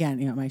 But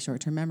again, my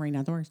short-term memory,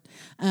 not the worst.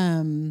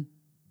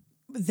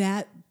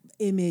 That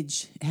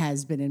image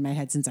has been in my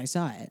head since I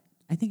saw it.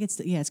 I think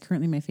it's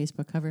currently my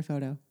Facebook cover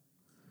photo.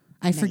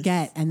 I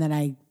forget, and then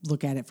I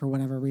look at it for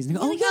whatever reason.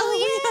 Oh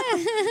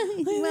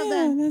yeah. Well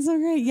done. That's so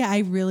great. Yeah, I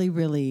really,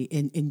 really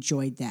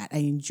enjoyed that. I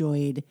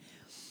enjoyed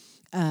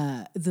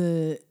I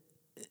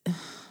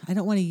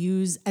don't want to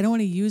use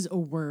a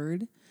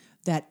word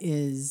that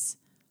is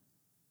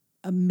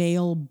a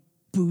male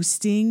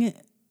boosting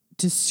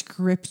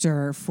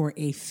descriptor for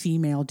a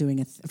female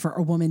for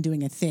a woman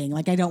doing a thing.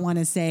 I don't want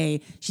to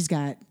say she's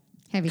got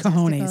heavy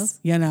cojones,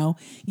 testicles.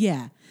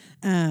 Yeah.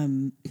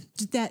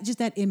 Just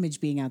that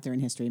image being out there in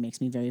history makes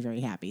me very,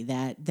 very happy.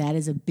 That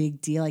is a big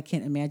deal. I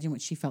can't imagine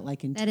what she felt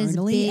like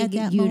internally that is big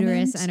at that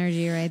uterus moment.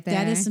 Energy right there.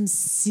 That is some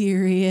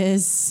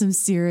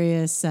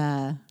serious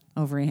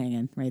ovary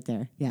hanging right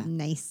there. Yeah.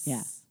 Nice.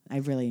 Yeah. I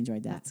really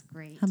enjoyed that. That's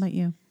great. How about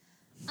you?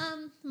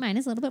 Mine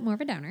is a little bit more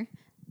of a downer.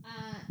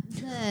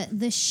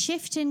 The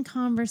shift in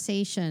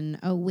conversation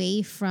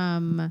away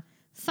from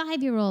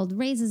 5-year-old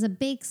raises a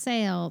bake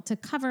sale to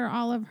cover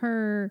all of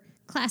her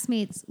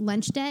classmates'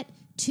 lunch debt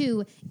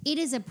to it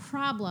is a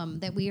problem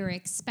that we are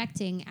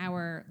expecting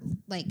our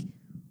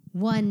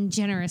one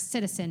generous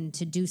citizen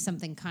to do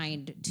something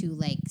kind to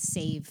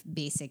save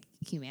basic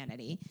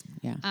humanity.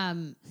 Yeah.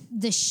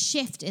 The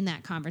shift in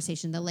that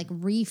conversation, the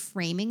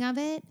reframing of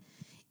it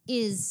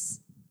is,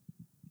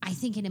 I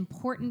think, an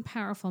important,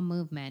 powerful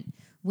movement,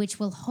 which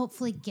will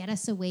hopefully get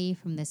us away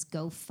from this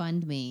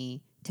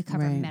GoFundMe to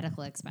cover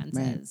medical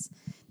expenses,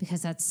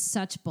 because that's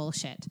such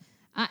bullshit.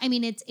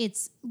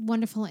 It's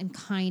wonderful and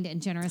kind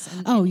and generous.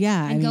 And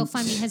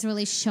GoFundMe has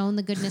really shown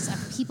the goodness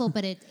of people,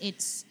 but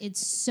it's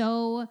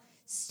so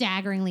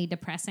staggeringly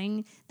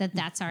depressing that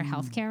that's our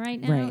healthcare right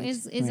now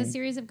is a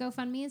series of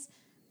GoFundMes.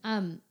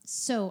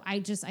 So I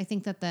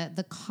think that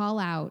the call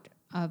out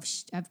of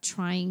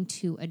trying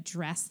to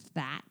address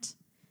that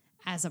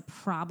as a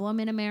problem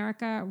in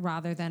America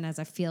rather than as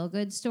a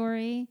feel-good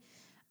story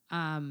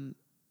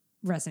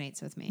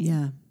resonates with me.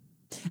 Yeah.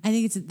 I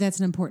think that's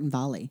an important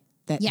volley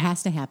that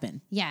has to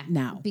happen. Yeah.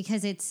 Now.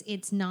 Because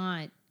it's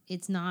not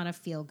a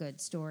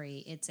feel-good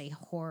story. It's a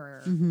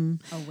horror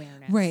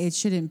awareness. Right. It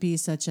shouldn't be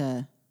such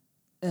an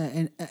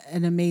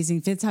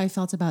amazing. That's how I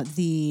felt about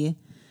the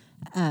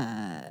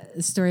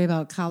story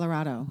about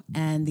Colorado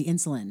and the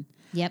insulin.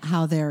 Yep.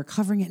 How they're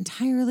covering it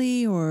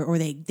entirely or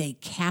they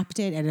capped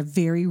it at a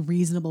very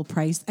reasonable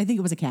price. I think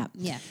it was a cap.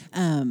 Yeah.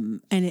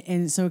 And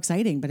it's so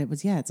exciting, but it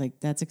was, it's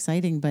that's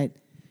exciting. But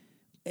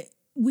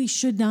we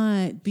should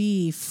not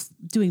be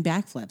doing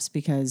backflips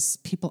because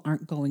people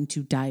aren't going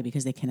to die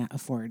because they cannot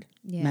afford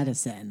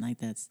medicine. Like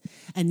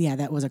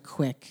that was a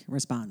quick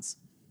response.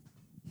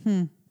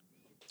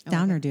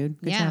 Downer, dude.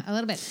 Good job. A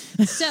little bit.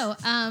 So,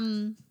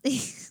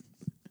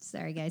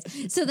 sorry guys.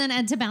 So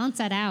then to balance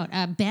that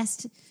out,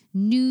 best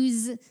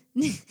news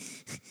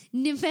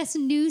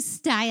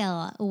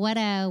style.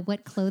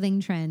 What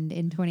clothing trend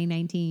in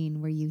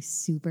 2019 were you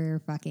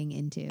super fucking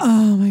into?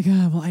 Oh my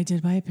God. Well, I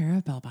did buy a pair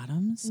of bell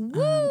bottoms.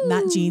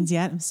 Not jeans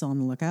yet. I'm still on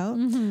the lookout.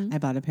 I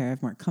bought a pair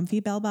of more comfy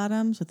bell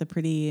bottoms with a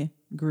pretty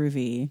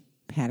groovy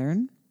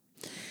pattern.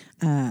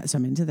 So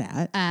I'm into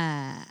that.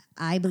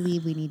 I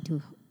believe we need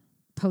to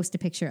post a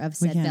picture of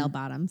said bell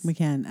bottoms. We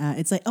can.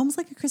 It's like almost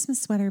like a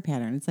Christmas sweater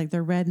pattern. It's like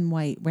they're red and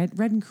white, red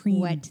and cream.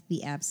 What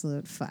the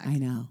absolute fuck? I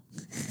know.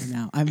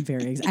 I'm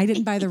very excited. I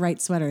didn't buy the right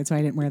sweater, so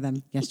I didn't wear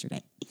them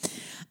yesterday.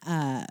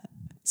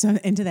 So I'm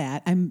into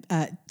that. I'm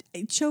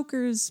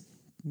chokers,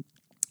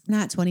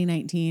 not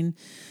 2019,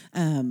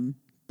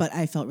 but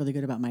I felt really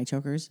good about my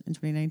chokers in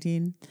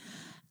 2019.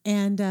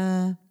 And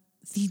the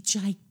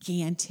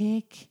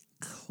gigantic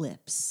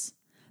clips.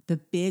 The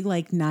big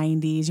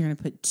 90s, you're going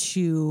to put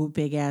two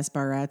big ass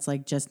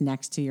barrettes just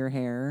next to your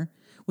hair,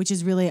 which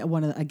is really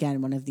one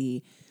of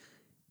the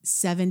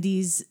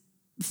 70s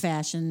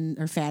fashion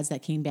or fads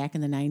that came back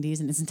in the 90s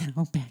and is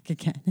now back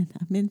again. And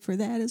I'm in for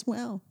that as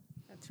well.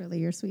 That's really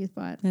your sweet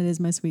spot. That is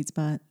my sweet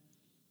spot.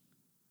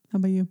 How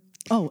about you?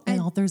 Oh,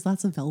 and there's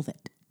lots of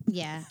velvet.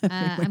 Yeah.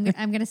 I'm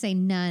going to say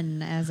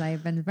none, as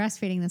I've been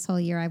breastfeeding this whole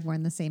year. I've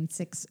worn the same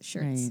 6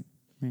 shirts.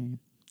 Right.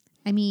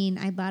 I mean,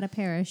 I bought a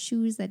pair of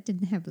shoes that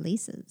didn't have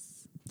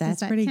laces.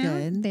 That's pretty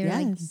good. They're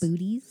like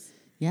booties.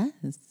 Yes.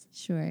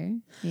 Sure.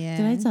 Yeah.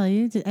 Did I tell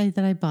you that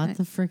I bought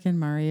the freaking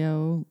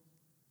Mario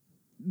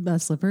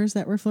slippers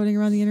that were floating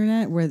around the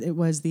internet, where it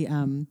was the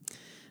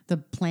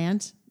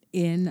plant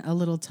in a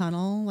little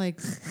tunnel,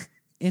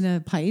 in a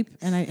pipe,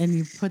 and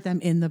you put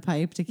them in the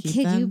pipe to keep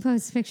them. Could you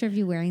post a picture of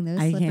you wearing those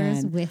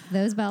slippers with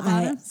those bell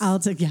bottoms? I'll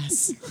take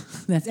yes.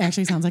 That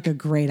actually sounds like a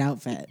great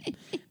outfit.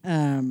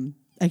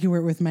 I can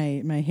wear it with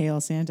my Hail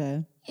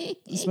Santa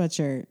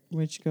sweatshirt,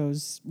 which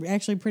goes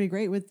actually pretty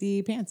great with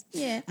the pants.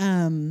 Yeah.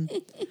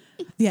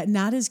 Yeah,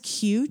 not as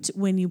cute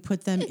when you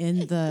put them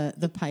in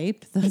the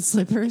pipe, the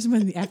slippers,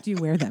 after you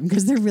wear them,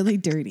 because they're really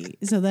dirty.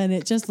 So then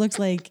it just looks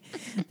like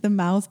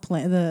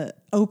the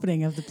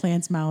opening of the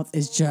plant's mouth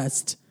is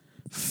just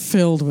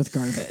filled with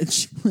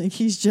garbage.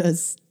 He's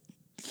just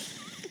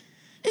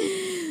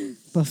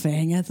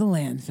buffeting at the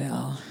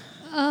landfill.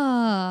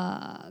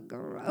 Oh,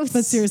 gross.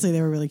 But seriously,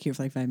 they were really cute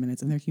for 5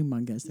 minutes, and they're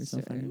humongous. They're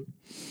so funny.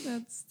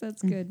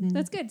 That's good. Mm-hmm.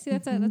 That's good. See,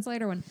 that's a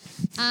lighter one.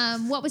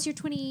 What was your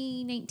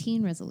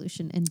 2019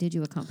 resolution, and did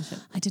you accomplish it?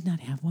 I did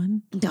not have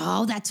one.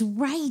 Oh, that's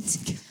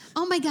right.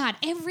 Oh my God!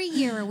 Every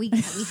year we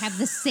have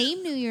the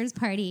same New Year's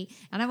party,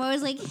 and I'm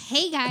always like,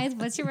 "Hey guys,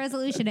 what's your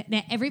resolution?"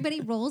 And everybody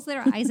rolls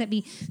their eyes at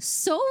me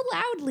so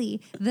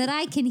loudly that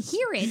I can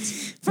hear it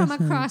from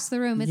across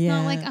the room. It's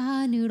not like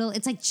Noodle.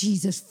 It's like,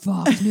 Jesus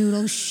fuck,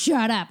 Noodle,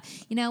 shut up.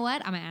 You know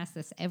what? I'm gonna ask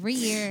this every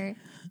year.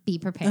 Be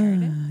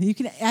prepared. You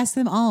can ask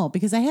them all,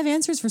 because I have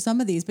answers for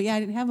some of these, but I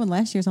didn't have one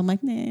last year, so I'm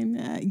like,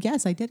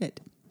 yes, I did it.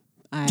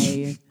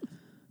 I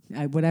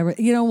whatever.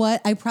 You know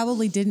what? I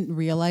probably didn't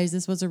realize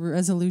this was a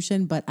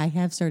resolution, but I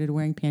have started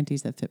wearing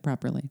panties that fit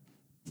properly.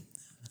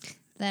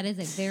 That is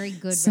a very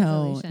good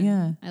resolution.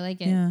 Yeah, I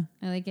like it. Yeah.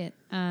 I like it.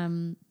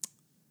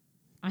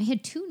 I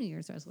had 2 New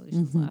Year's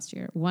resolutions last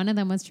year. One of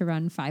them was to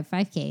run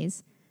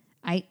 5Ks.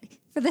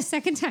 For the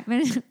second time,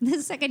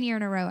 the second year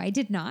in a row, I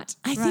did not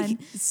run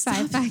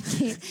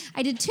 5Ks.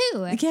 I did 2.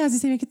 Yeah, I was going to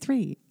say make it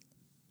 3.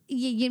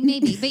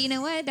 Maybe, but you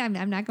know what?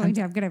 I'm not going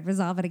to. I'm going to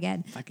resolve it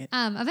again. Fuck it.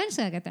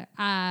 Eventually, I'll get there.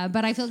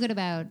 But I feel good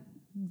about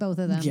both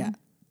of them. Yeah.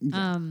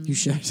 You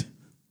should.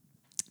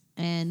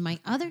 And my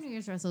other New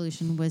Year's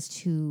resolution was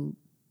to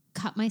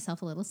cut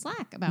myself a little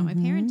slack about my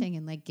parenting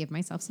and give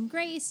myself some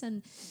grace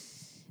and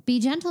be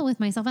gentle with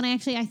myself. And I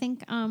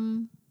think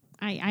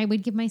I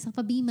would give myself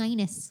a B-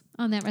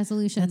 on that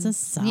resolution. That's a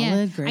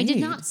solid grade. I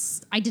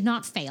did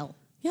not fail.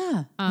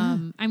 Yeah.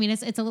 I mean,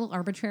 it's a little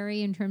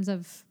arbitrary in terms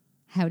of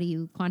how do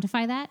you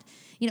quantify that?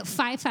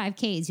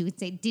 5Ks, you would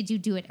say, did you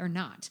do it or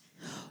not?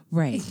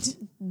 Right.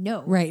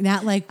 No. Right.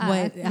 Not like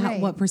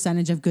what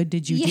percentage of good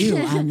did you do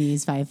on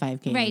these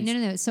 5Ks? Right.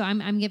 No. So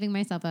I'm giving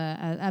myself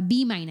a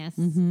B-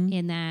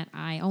 in that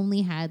I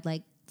only had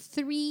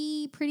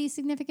 3 pretty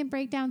significant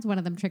breakdowns. One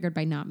of them triggered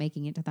by not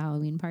making it to the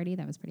Halloween party.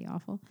 That was pretty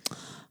awful.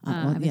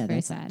 I was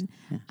very sad.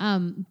 Yeah.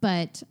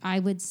 But I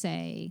would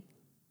say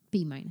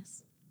B-.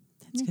 That's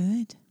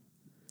good.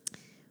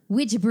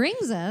 Which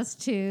brings us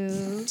to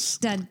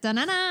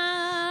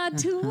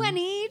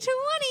 2020.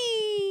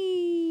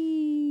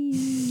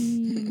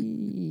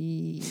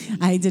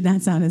 I did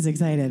not sound as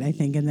excited, I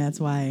think, and that's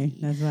why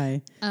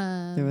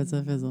there was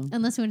a fizzle.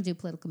 Unless we want to do a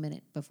political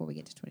minute before we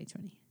get to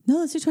 2020. No,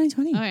 let's do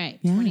 2020. All right,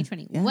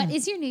 2020. Yeah. What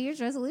is your New Year's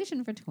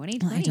resolution for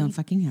 2020? Well, I don't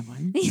fucking have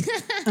one.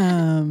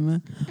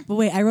 But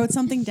wait, I wrote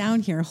something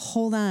down here.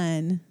 Hold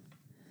on.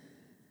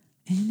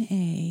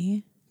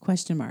 NA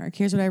question mark.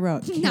 Here's what I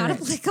wrote. Not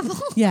Carrot. applicable.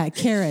 Yeah,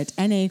 carrot,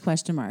 NA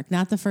question mark.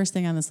 Not the first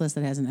thing on this list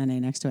that has an NA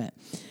next to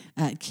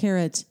it.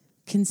 Carrot,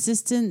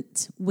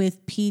 consistent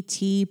with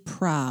PT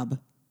prob.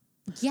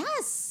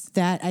 Yes.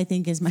 That I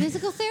think is my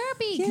Physical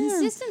therapy, Yeah.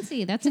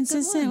 consistency. That's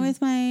consistent a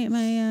good one.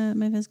 with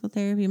my physical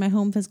therapy, my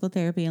home physical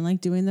therapy, and like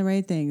doing the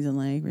right things and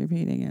like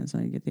repeating it so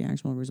you get the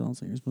actual results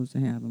that you're supposed to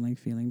have and like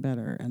feeling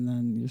better, and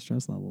then your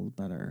stress level is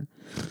better.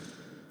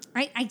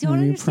 I don't And you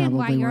understand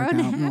why probably you're work out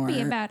unhappy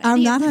more. about it.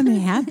 I'm not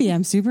unhappy.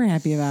 I'm super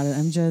happy about it.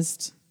 I'm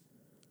just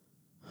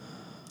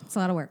It's a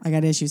lot of work. I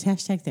got issues.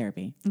 Hashtag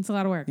therapy. It's a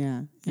lot of work.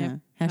 Yeah. Yep.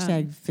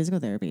 Hashtag physical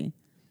therapy.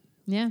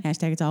 Yeah.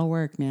 Hashtag it's all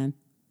work, man.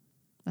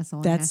 That's the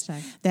one That's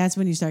hashtag. that's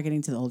when you start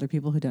getting to the older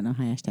people who don't know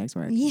how hashtags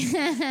work.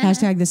 Yeah.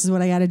 Hashtag this is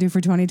what I got to do for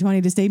 2020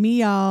 to stay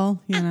me,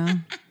 y'all. You know,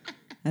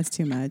 that's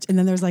too much. And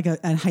then there's like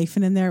a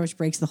hyphen in there which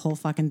breaks the whole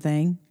fucking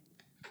thing.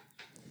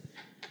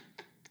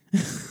 Who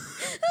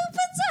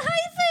puts a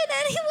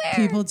hyphen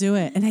anywhere? People do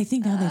it, and I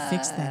think now they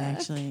fixed that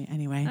actually.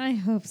 Anyway, I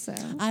hope so.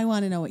 I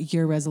want to know what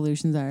your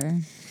resolutions are.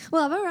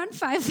 Well, I'm around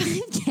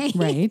 5K.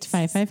 Right,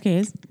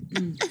 5Ks.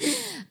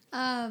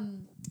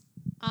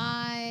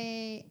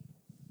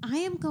 I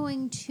am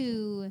going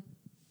to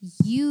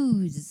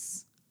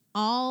use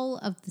all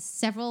of the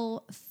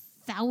several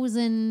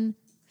thousand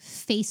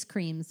face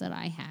creams that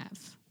I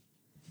have.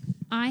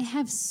 I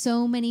have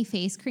so many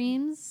face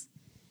creams,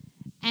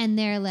 and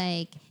they're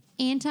like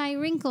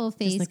anti-wrinkle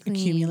face like cream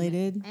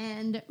accumulated?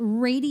 and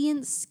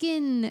radiant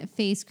skin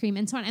face cream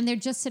and so on. And they're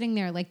just sitting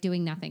there like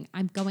doing nothing.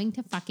 I'm going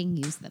to fucking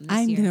use them this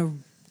I'm year. gonna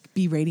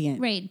be radiant.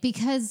 Right,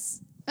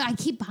 because I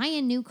keep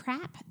buying new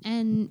crap,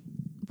 and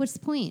what's the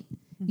point?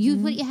 Use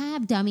what you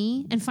have,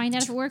 dummy, and find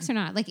out if it works or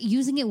not. Like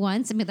using it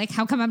once and be like,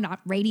 how come I'm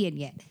not radiant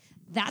yet?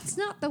 That's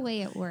not the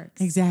way it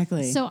works.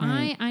 Exactly. So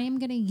Right. I am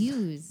going to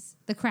use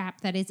the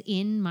crap that is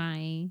in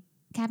my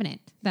cabinet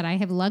that I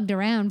have lugged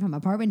around from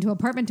apartment to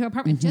apartment to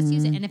apartment. Just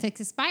use it, and if it's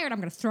expired, I'm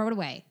going to throw it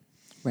away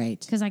Right.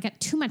 because I got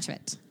too much of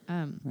it.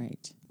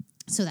 Right.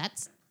 So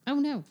that's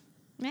no.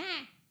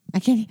 Ah.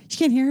 She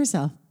can't hear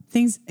herself.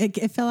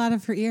 It fell out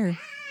of her ear.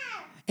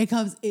 It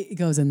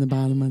goes in the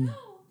bottom of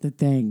the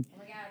thing.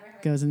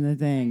 Goes in the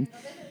thing.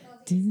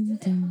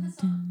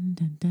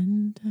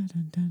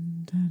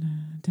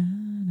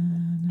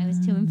 I was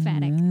too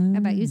emphatic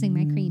about using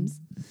my creams.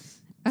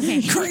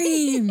 Okay.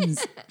 Creams.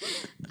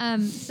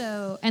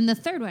 So, and the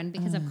third one,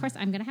 because of course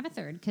I'm going to have a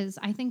third, because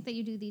I think that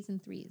you do these in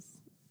threes.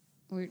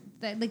 Or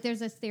like there's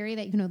this theory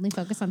that you can only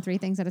focus on three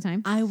things at a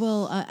time. I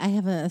will. I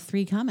have a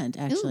 3 comment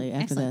actually Ooh,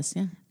 after excellent. this.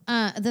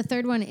 Yeah. The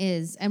third one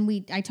is,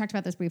 and I talked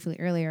about this briefly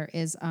earlier,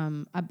 is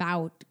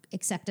about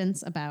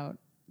acceptance, about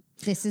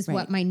this is Right.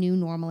 what my new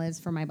normal is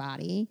for my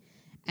body.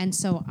 And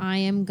so I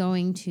am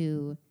going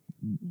to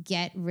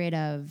get rid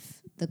of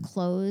the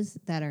clothes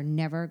that are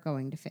never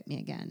going to fit me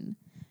again.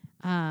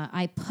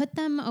 I put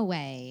them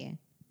away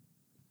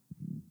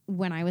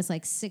when I was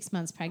like 6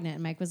 months pregnant,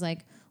 and Mike was like,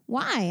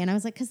 why? And I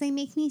was like, because they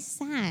make me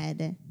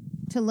sad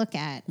to look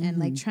at and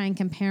like try and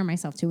compare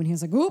myself to. And he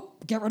was like,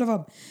 oop, get rid of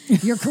them.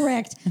 You're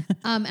correct.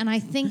 And I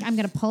think I'm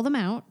going to pull them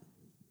out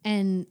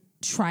and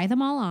try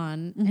them all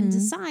on and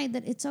decide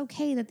that it's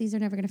okay that these are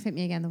never going to fit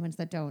me again, the ones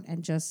that don't,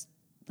 and just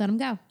let them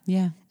go.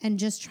 Yeah. And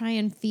just try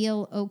and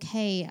feel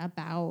okay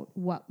about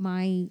what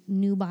my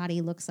new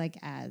body looks like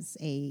as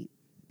a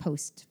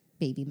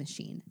post-baby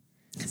machine.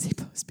 Say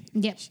post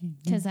baby. Yep,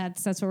 because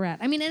that's where we're at.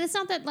 I mean, and it's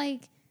not that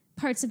like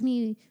parts of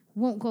me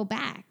won't go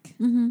back,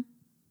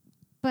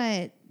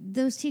 but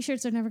those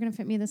T-shirts are never going to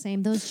fit me the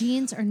same. Those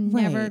jeans are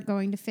never Right.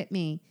 going to fit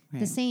me the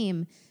Right.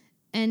 same,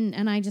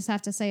 and I just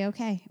have to say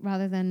okay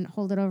rather than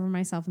hold it over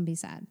myself and be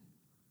sad.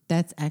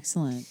 That's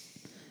excellent.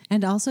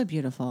 And also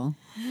beautiful.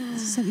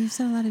 You've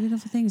said a lot of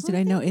beautiful things, dude.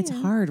 Well, I know thank it's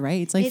you. hard,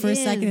 right? It's like It for a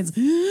second, is.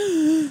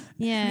 it's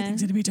Yeah.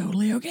 everything's gonna be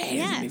totally okay.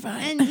 It's gonna Yeah, be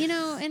fine. and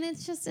and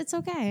it's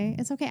okay.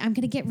 It's okay. I'm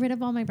gonna get rid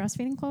of all my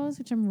breastfeeding clothes,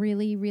 which I'm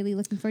really, really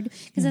looking forward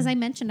to. Because as I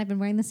mentioned, I've been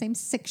wearing the same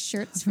 6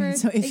 shirts for Right,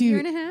 so a if year you-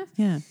 and a half.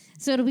 yeah.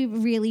 So it'll be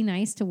really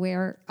nice to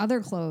wear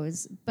other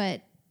clothes,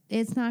 but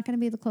it's not going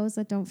to be the clothes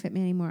that don't fit me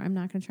anymore. I'm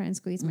not going to try and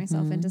squeeze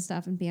myself into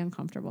stuff and be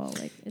uncomfortable.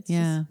 Like it's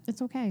Yeah. just,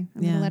 it's okay. I'm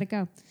going Yeah. to let it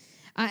go.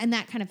 And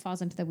that kind of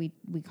falls into the we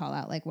call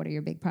out like what are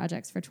your big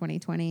projects for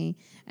 2020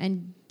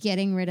 and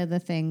getting rid of the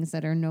things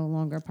that are no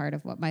longer part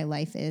of what my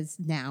life is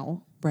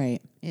now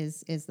Right.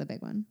 is the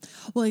big one.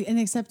 Well, and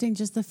accepting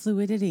just the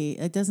fluidity.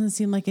 It doesn't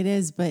seem like it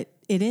is, but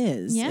it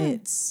is. Yeah.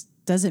 It's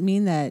doesn't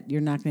mean that you're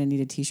not going to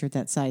need a T-shirt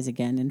that size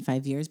again in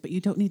 5 years, but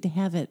you don't need to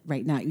have it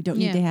right now. You don't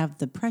need Yeah. to have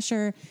the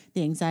pressure,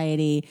 the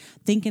anxiety,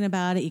 thinking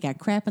about it. You got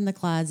crap in the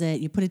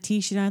closet. You put a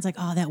T-shirt on. It's like,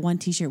 oh, that one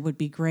T-shirt would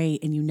be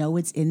great, and you know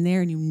it's in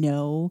there, and you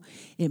know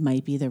it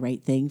might be the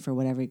right thing for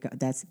whatever.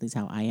 That's at least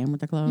how I am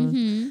with the clothes.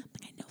 Like,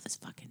 I know this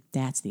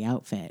that's the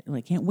outfit. Well,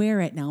 I can't wear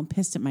it now. I'm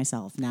pissed at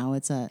myself. Now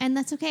it's a And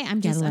that's okay.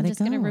 I'm Gotta just let it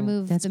going to go.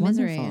 remove That's the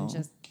misery and wonderful.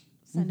 just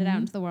send it out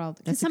into the world.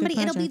 Because That's a good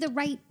it'll be project. the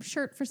right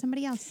shirt for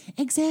somebody else.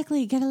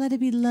 Exactly. Gotta let it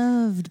be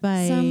loved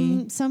by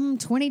Some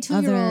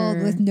 22-year-old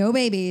other- with no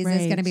babies is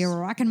Right. going to be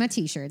rocking my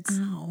t-shirts.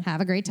 Ow.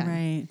 Have a great time.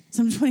 right.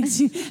 Some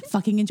 22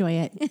 fucking enjoy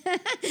it.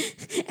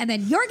 And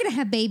then you're going to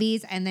have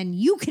babies, and then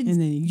you can And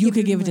then you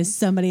could give it to away.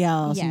 somebody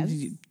else. Yes.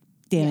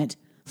 Damn it.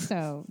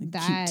 So Cute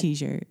that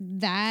t-shirt.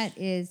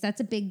 that's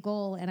a big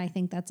goal, and I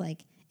think that's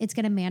like it's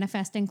going to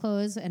manifest in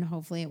clothes, and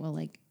hopefully it will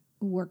like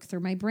work through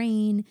my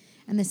brain.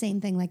 And the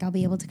same thing, like I'll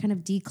be able to kind of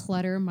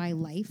declutter my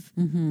life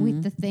Mm-hmm.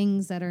 with the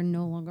things that are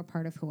no longer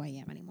part of who I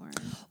am anymore.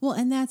 Well,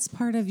 and that's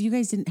part of, you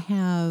guys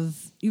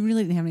you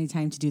really didn't have any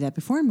time to do that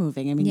before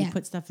moving. I mean, Yeah. you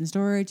put stuff in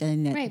storage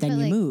and then, Right, then but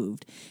you like-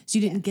 moved. So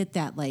you didn't get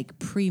that like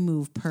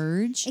pre-move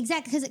purge.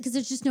 Exactly, because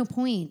there's just no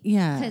point.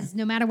 Yeah. Because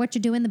no matter what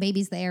you're doing, the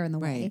baby's there in the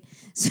way. Right.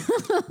 So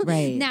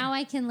Right. now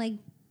I can like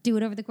do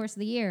it over the course of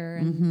the year,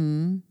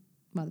 and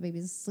while the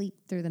baby's asleep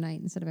through the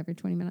night instead of every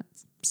 20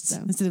 minutes. So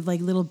Instead of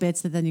like little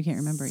bits that then you can't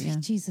remember. Yeah.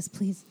 Jesus,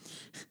 please.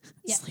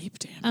 Yeah. Sleep,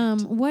 damn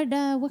it. What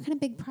kind of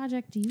big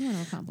project do you want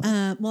to accomplish?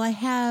 Well, I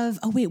have.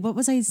 Oh wait, what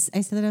was I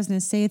said that I was going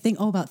to say a thing.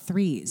 Oh, about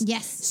threes.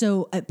 Yes.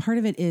 So part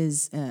of it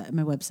is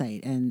my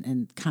website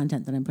and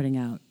content that I'm putting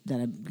out that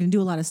I'm going to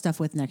do a lot of stuff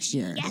with next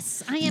year.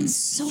 Yes, I am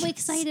so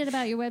excited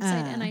about your website,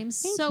 and I'm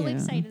so you.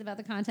 excited about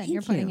the content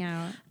you're Thank putting you.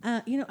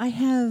 out. I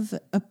have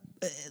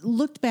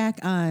looked back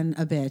on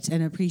a bit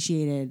and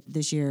appreciated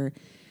this year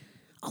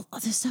all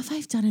of the stuff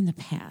I've done in the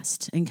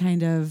past and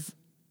kind of,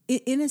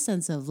 in a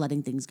sense of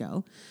letting things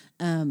go.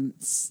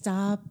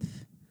 Stop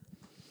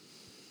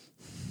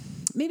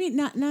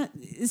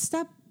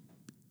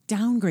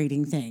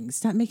downgrading things.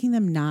 Stop making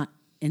them not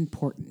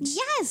important.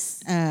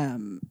 Yes.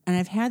 And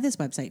I've had this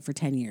website for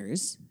 10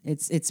 years.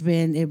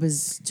 It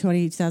was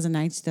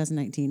 2009,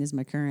 2019 is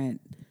my current.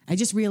 I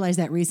just realized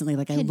that recently.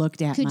 Like I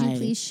looked at Could my you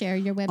please share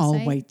your website? all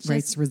just,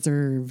 rights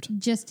reserved.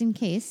 just in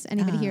case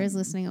anybody here is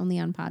listening only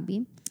on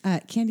Podbean.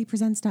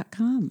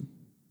 Candypresents.com.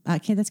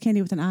 That's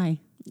Candy with an I.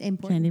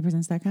 Important.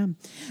 Candypresents.com.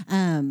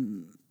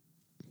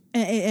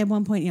 At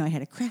one point, I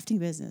had a crafting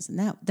business, and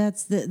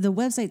that's the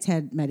website's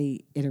had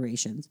many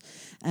iterations,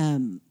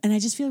 and I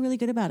just feel really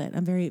good about it.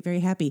 I'm very, very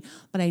happy.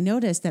 But I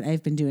noticed that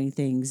I've been doing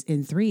things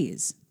in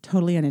threes,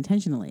 totally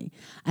unintentionally.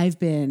 I've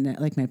been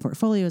like my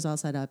portfolio is all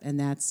set up, and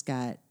that's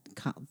got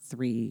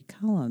 3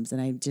 columns,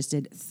 and I just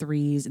did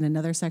threes in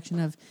another section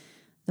of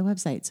the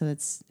website. So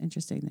that's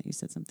interesting that you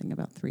said something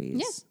about threes.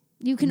 Yeah.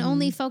 You can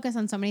only focus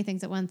on so many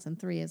things at once, and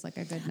 3 is like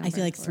a good number. I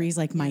feel like 3 is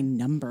like my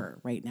number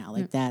right now.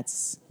 Like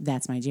that's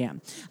my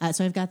jam.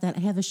 So I've got that.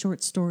 I have a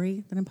short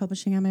story that I'm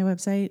publishing on my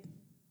website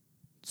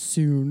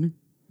soon,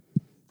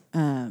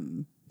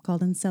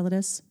 called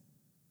Enceladus.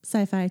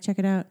 Sci-fi. Check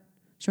it out.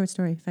 Short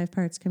story, 5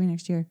 parts, coming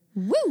next year.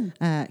 Woo!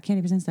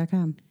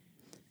 Candypresents.com.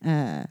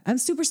 I'm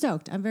super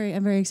stoked. I'm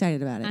very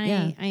excited about it.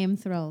 Yeah. I am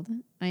thrilled.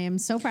 I am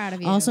so proud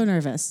of you. Also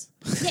nervous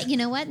yeah, you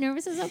know what?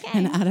 Nervous is okay.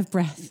 and out of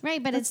breath.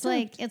 Right, but That's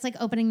it's like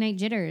opening night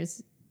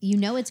jitters. You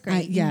know it's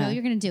great. yeah. You know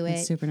you're going to do it.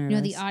 I'm super You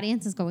know the nervous.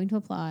 audience is going to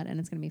applaud, and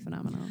it's going to be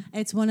phenomenal.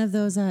 It's one of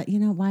those. Why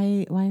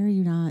are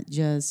you not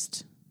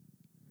just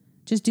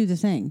do the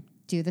thing?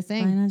 Do the Why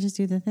thing. not just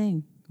do the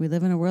thing? We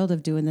live in a world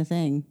of doing the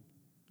thing.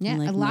 Yeah,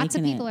 and, like, lots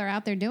of making people it. are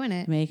out there doing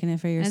it, Making it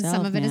for and yourself.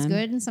 some of it is man.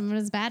 good, and some of it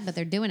is bad, but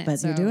they're doing it. But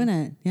so they're doing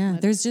it. Yeah.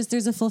 There's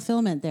a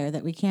fulfillment there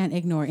that we can't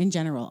ignore in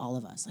general, all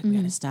of us. Like we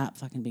gotta stop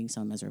fucking being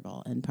so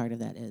miserable. And part of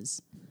that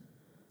is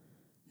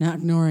not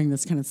ignoring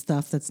this kind of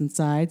stuff that's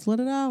inside. Let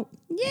it out.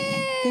 Yeah,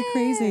 Get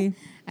crazy.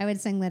 I would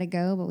sing "Let It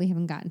Go," but we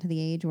haven't gotten to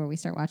the age where we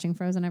start watching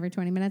Frozen every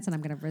 20 minutes, and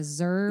I'm going to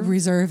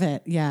reserve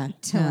it. Yeah.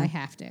 till Yeah. I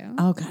have to.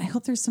 Oh God, I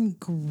hope there's some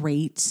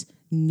great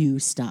new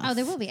stuff. Oh,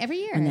 there will be every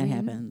year when I that mean,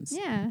 happens.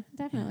 Yeah,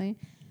 definitely.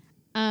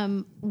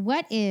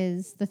 What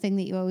is the thing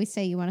that you always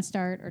say you want to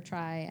start or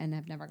try and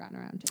have never gotten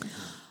around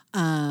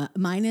to?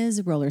 Mine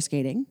is roller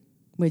skating,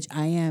 which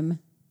I am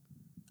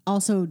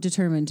also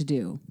determined to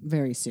do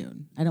very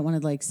soon. I don't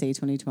want to say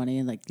 2020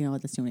 and let's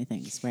do many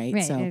things, right?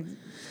 Right. So,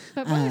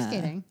 but roller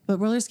skating. but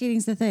roller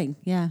skating's the thing.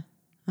 Yeah.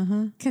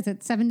 Because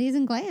it's 70s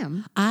and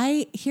glam.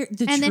 I hear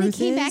the And then it truth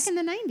came is, back in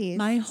the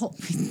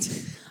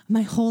 90s.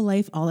 my whole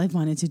life, all I've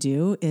wanted to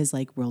do is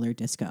roller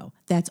disco.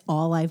 That's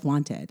all I've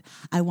wanted.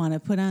 I want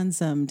to put on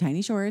some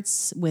tiny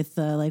shorts with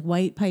the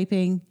white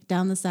piping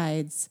down the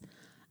sides,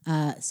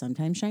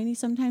 sometimes shiny,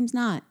 sometimes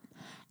not,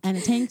 and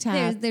a tank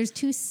top. There's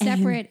 2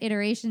 separate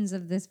iterations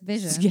of this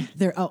vision.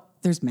 Yeah,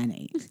 there's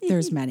many.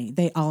 There's many.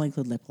 They all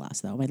include lip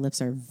gloss though. My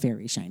lips are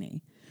very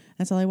shiny.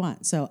 That's all I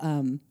want. So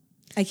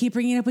I keep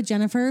bringing it up with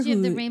Jennifer. Do you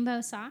have the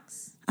rainbow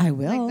socks? I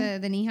will.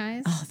 Like the knee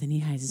highs? Oh, the knee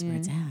highs is where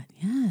it's at.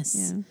 Yes.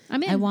 Yeah.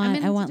 I'm in. I want I'm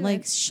in to do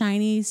it.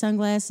 shiny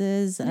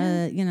sunglasses.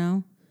 I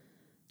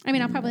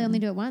mean, I'll probably only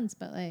do it once,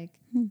 but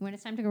when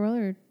it's time to go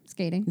roller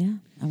skating, Yeah,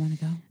 I want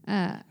to go.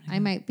 I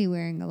might be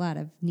wearing a lot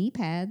of knee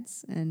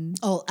pads and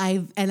Oh,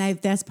 I've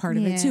that's part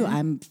of it too. Yeah.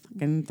 I'm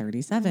fucking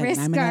 37.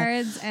 wrist and I'm gonna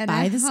guards and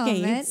buy a the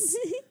helmet. skates,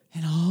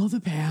 and all the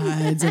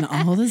pads and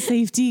all the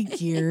safety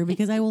gear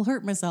because I will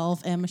hurt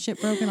myself and my shit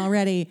broken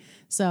already.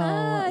 So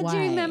why? Do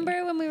you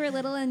remember when we were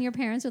little and your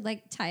parents would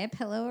like tie a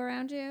pillow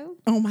around you?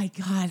 Oh my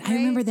God. I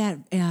remember that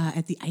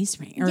at the ice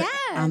rink or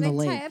on the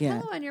lake. Tie a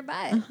pillow on your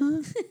butt.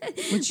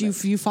 Which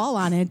you fall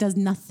on it does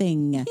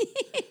nothing.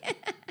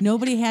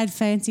 Nobody had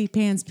fancy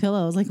pants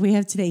pillows like we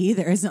have today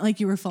either. It's not like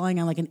you were falling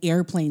on like an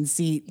airplane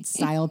seat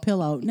style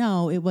pillow.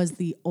 No, it was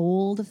the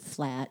old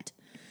flat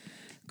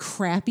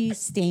crappy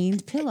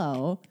stained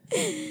pillow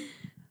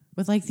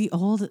with like the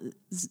old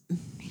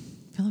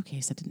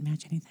pillowcase that didn't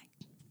match anything.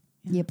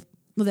 Yeah. Yep.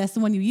 Well, that's the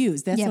one you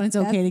use. That's when it's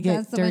okay to get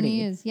that's dirty. The one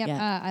you use. Yep.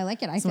 Yeah. I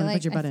like it. I That's the feel one to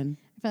like put your butt in.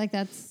 I feel like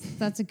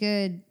that's a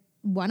good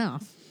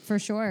one-off for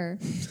sure,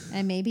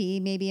 and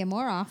maybe a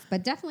more off,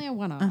 but definitely a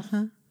one-off.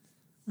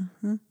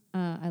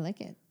 I like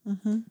it.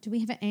 Do we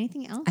have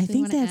anything else? I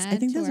think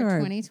those are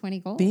 2020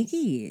 goals.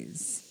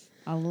 Biggies.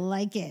 I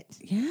like it.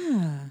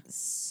 Yeah.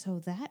 So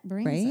that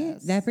brings Right?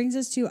 us. That brings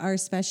us to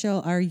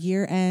our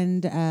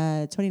year-end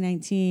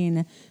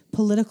 2019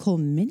 political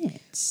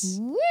minute.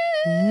 Woo!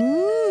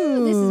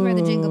 This is where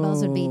the jingle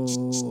bells would be.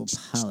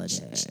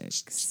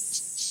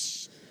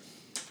 Politics.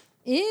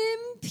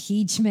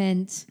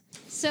 Impeachment.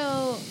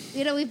 So,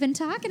 we've been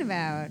talking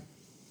about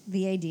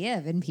the idea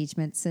of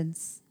impeachment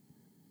since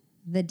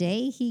the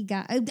day he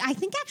got, I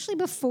think actually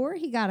before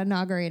he got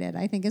inaugurated,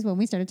 I think is when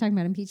we started talking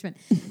about impeachment.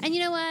 And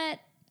you know what?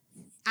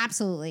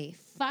 Absolutely.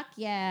 Fuck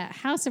yeah.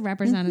 House of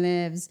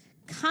Representatives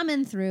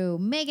coming through,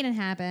 making it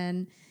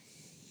happen.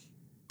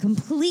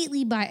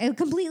 Completely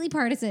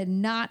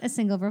partisan. Not a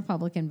single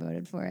Republican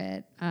voted for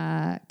it.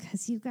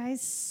 Because you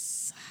guys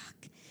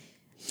suck.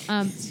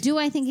 Do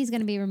I think he's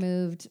going to be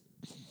removed?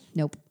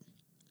 Nope.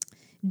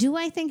 Do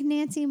I think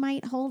Nancy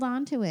might hold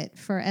on to it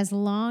for as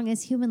long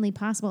as humanly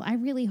possible? I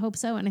really hope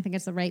so, and I think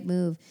it's the right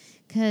move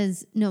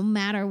because no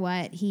matter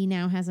what, he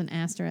now has an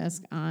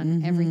asterisk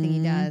on everything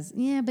he does.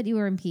 Yeah, but you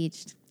were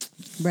impeached.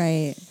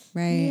 Right.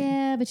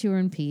 Yeah, but you were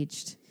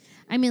impeached.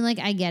 I mean, like,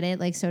 I get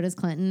it. Like, so does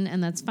Clinton,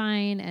 and that's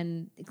fine,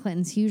 and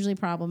Clinton's hugely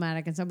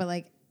problematic and so, but,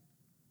 like,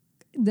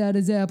 that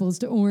is apples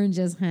to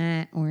oranges.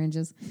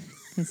 Oranges.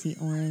 Because he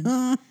orange.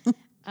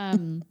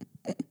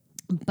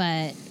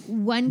 But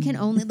one can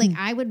only, like,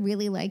 I would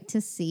really like to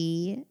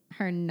see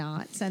her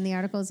not send the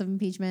articles of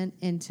impeachment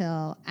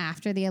until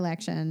after the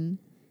election.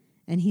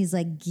 And he's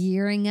like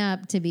gearing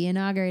up to be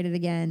inaugurated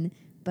again.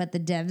 But the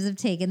Devs have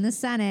taken the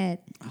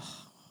Senate.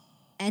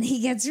 And he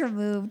gets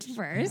removed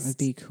first. That would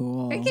be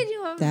cool. Or can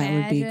you imagine? That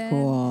would be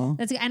cool.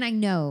 And I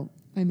know,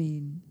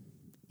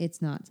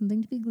 it's not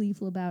something to be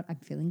gleeful about. I'm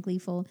feeling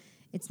gleeful.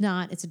 It's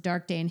not. It's a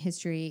dark day in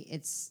history.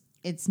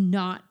 It's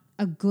not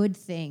a good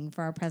thing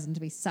for our president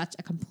to be such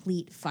a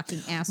complete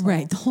fucking asshole.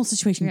 Right. The whole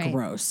situation, Right.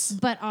 gross.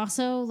 But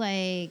also,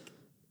 like,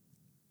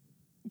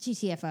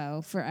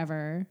 GTFO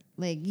forever.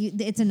 Like,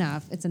 it's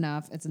enough. It's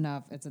enough. It's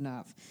enough. It's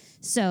enough.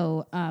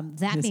 So,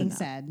 that being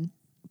said,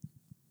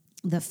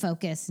 the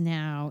focus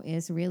now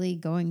is really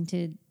going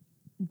to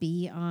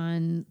be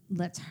on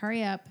let's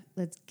hurry up,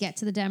 let's get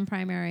to the Dem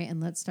primary, and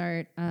let's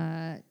start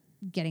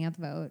getting out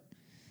the vote.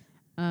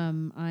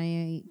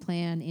 I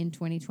plan in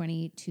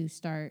 2020 to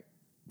start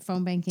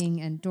phone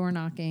banking and door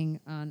knocking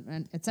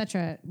on et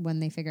cetera when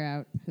they figure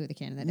out who the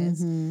candidate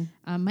is.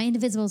 My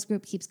Indivisibles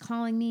group keeps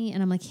calling me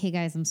and I'm like, hey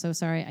guys, I'm so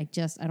sorry. I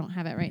don't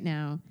have it right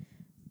now.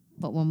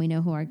 But when we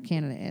know who our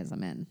candidate is,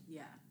 I'm in.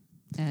 Yeah.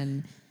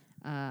 And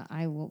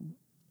I will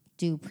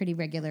do pretty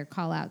regular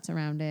call outs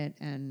around it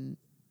and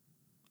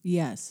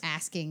Yes.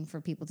 asking for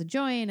people to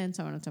join and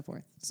so on and so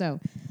forth. So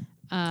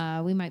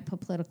we might put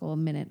political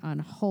minute on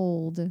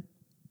hold.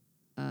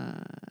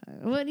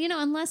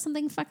 Unless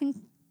something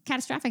fucking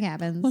catastrophic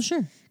happens. Well,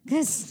 sure.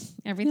 Because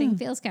everything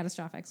feels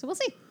catastrophic. So we'll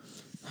see.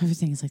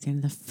 Everything is like the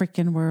end of the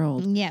freaking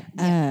world.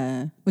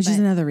 Yeah. Which is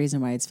another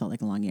reason why it's felt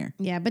like a long year.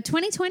 Yeah, but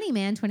 2020,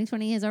 man,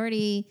 2020 is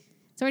already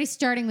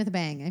starting with a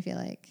bang, I feel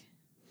like.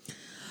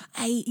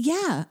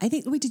 I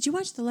think, wait, did you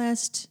watch the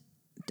last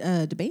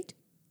debate?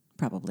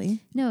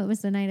 Probably. No, it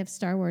was the night of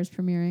Star Wars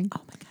premiering.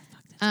 Oh my God,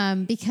 fuck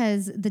that.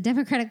 Because the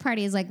Democratic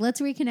Party is like, let's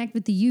reconnect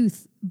with the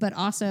youth, but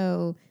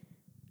also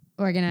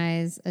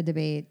organize a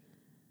debate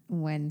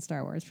when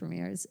Star Wars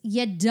premieres.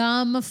 You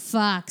dumb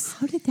fucks.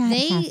 How did that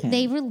happen?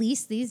 They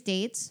release these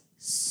dates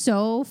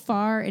so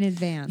far in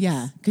advance.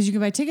 Yeah, because you can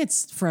buy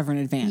tickets forever in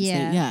advance.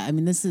 Yeah. I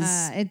mean, this is...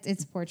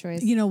 it's a poor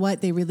choice. You know what?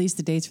 They release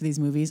the dates for these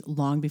movies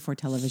long before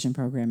television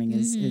programming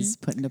is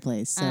put into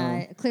place.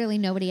 So clearly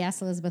nobody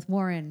asked Elizabeth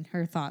Warren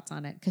her thoughts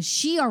on it because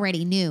she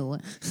already knew.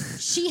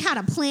 She had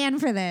a plan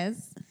for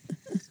this.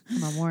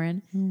 Come on,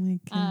 Warren. oh my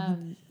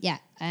God. Yeah,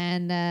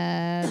 and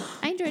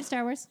I enjoyed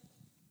Star Wars.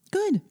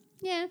 Good.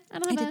 Yeah, I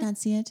did not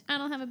see it. I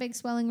don't have a big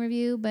swelling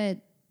review, but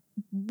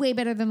way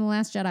better than The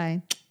Last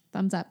Jedi.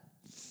 Thumbs up.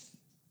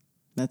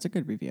 That's a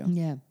good review.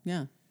 Yeah.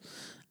 Yeah.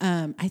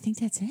 I think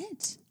that's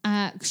it.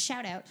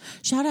 Shout out.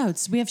 Shout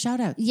outs. We have shout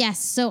outs. Yes.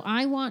 So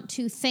I want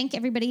to thank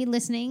everybody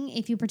listening.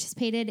 If you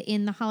participated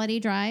in the holiday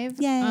drive,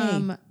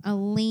 Yay.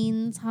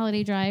 Elaine's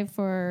holiday drive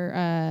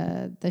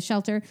for the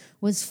shelter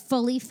was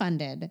fully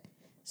funded.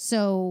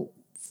 So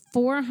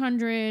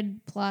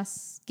 400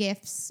 plus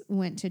gifts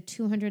went to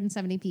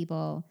 270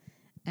 people,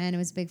 and it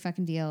was a big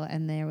fucking deal.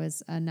 And there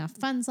was enough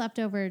funds left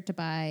over to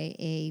buy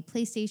a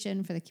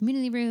PlayStation for the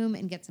community room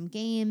and get some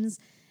games,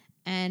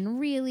 and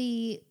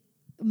really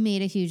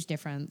made a huge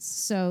difference.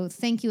 So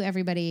thank you,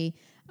 everybody.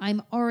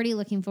 I'm already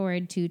looking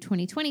forward to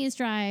 2020's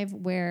drive,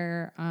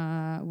 where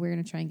we're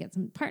going to try and get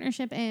some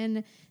partnership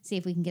in, see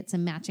if we can get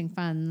some matching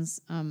funds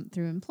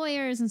through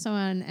employers and so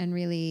on, and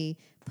really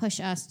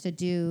push us to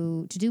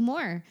do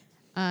more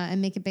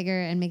and make it bigger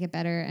and make it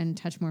better and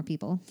touch more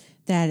people.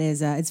 That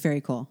is, it's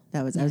very cool.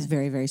 I was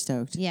very, very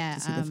stoked. Yeah,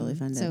 to see the fully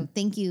funded. So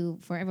thank you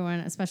for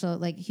everyone. A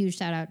special, huge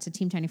shout out to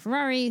Team Tiny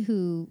Ferrari,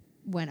 who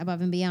went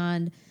above and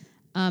beyond.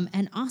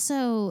 And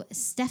also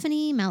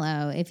Stephanie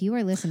Mello, if you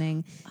are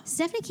listening,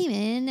 Stephanie came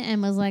in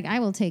and was like, I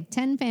will take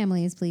 10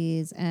 families,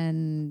 please,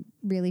 and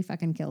really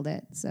fucking killed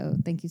it. So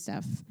thank you,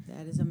 Steph.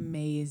 That is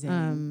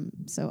amazing.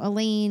 So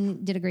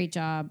Elaine did a great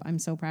job. I'm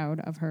so proud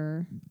of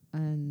her,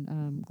 and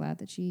I'm glad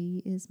that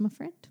she is my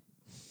friend.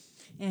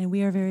 And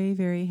we are very,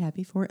 very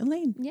happy for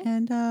Elaine. Yeah.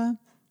 And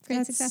Great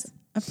that's success.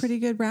 a pretty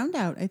good round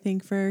out, I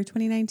think, for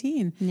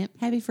 2019. Yep.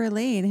 Happy for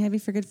Elaine. Happy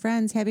for good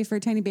friends. Happy for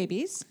tiny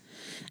babies.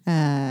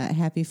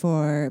 Happy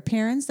for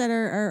parents that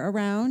are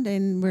around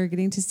and we're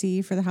getting to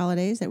see for the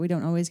holidays that we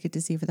don't always get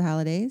to see for the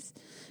holidays.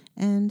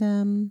 And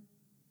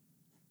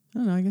I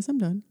don't know. I guess I'm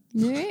done.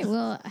 All right.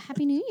 Well,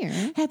 Happy New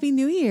Year. Happy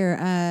New Year.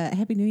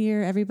 Happy New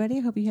Year, everybody.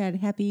 I hope you had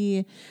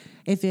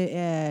if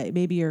it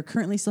maybe you're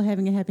currently still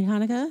having a happy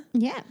Hanukkah.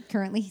 Yeah,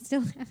 currently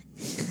still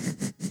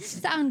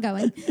it's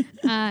ongoing.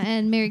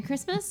 And Merry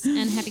Christmas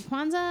and Happy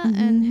Kwanzaa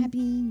and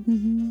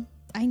Happy.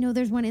 I know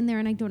there's one in there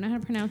and I don't know how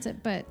to pronounce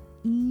it, but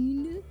I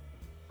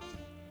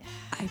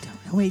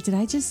don't know. Wait, did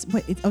I just?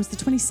 Wait, it's the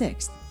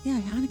 26th. Yeah,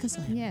 Hanukkah's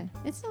still happening. yeah,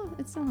 it's still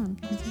on.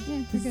 Yeah,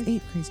 we're It's good.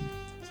 8 crazy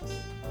nights.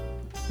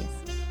 Yes,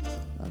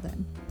 well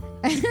done.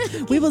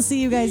 We will see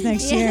you guys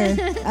next year.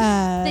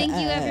 Thank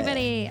you,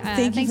 everybody.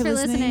 thank you thanks for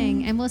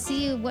listening. and we'll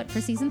see you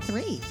for season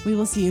 3. We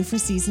will see you for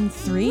season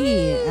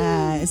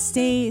 3.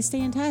 Stay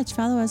in touch.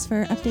 Follow us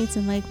for updates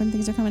and when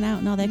things are coming out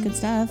and all that good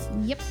stuff.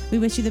 Yep. We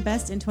wish you the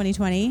best in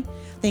 2020.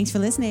 Thanks for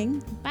listening.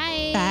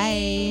 Bye.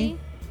 Bye.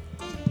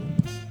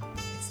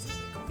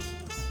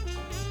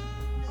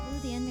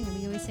 The ending.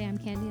 We always say I'm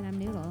Candy and I'm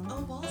Noodle.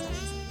 Oh, balls.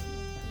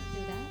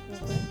 Do that real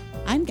quick.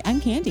 I'm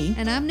Candy.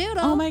 And I'm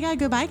Noodle. Oh my God.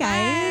 Goodbye,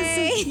 guys.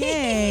 Bye.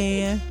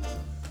 Yay.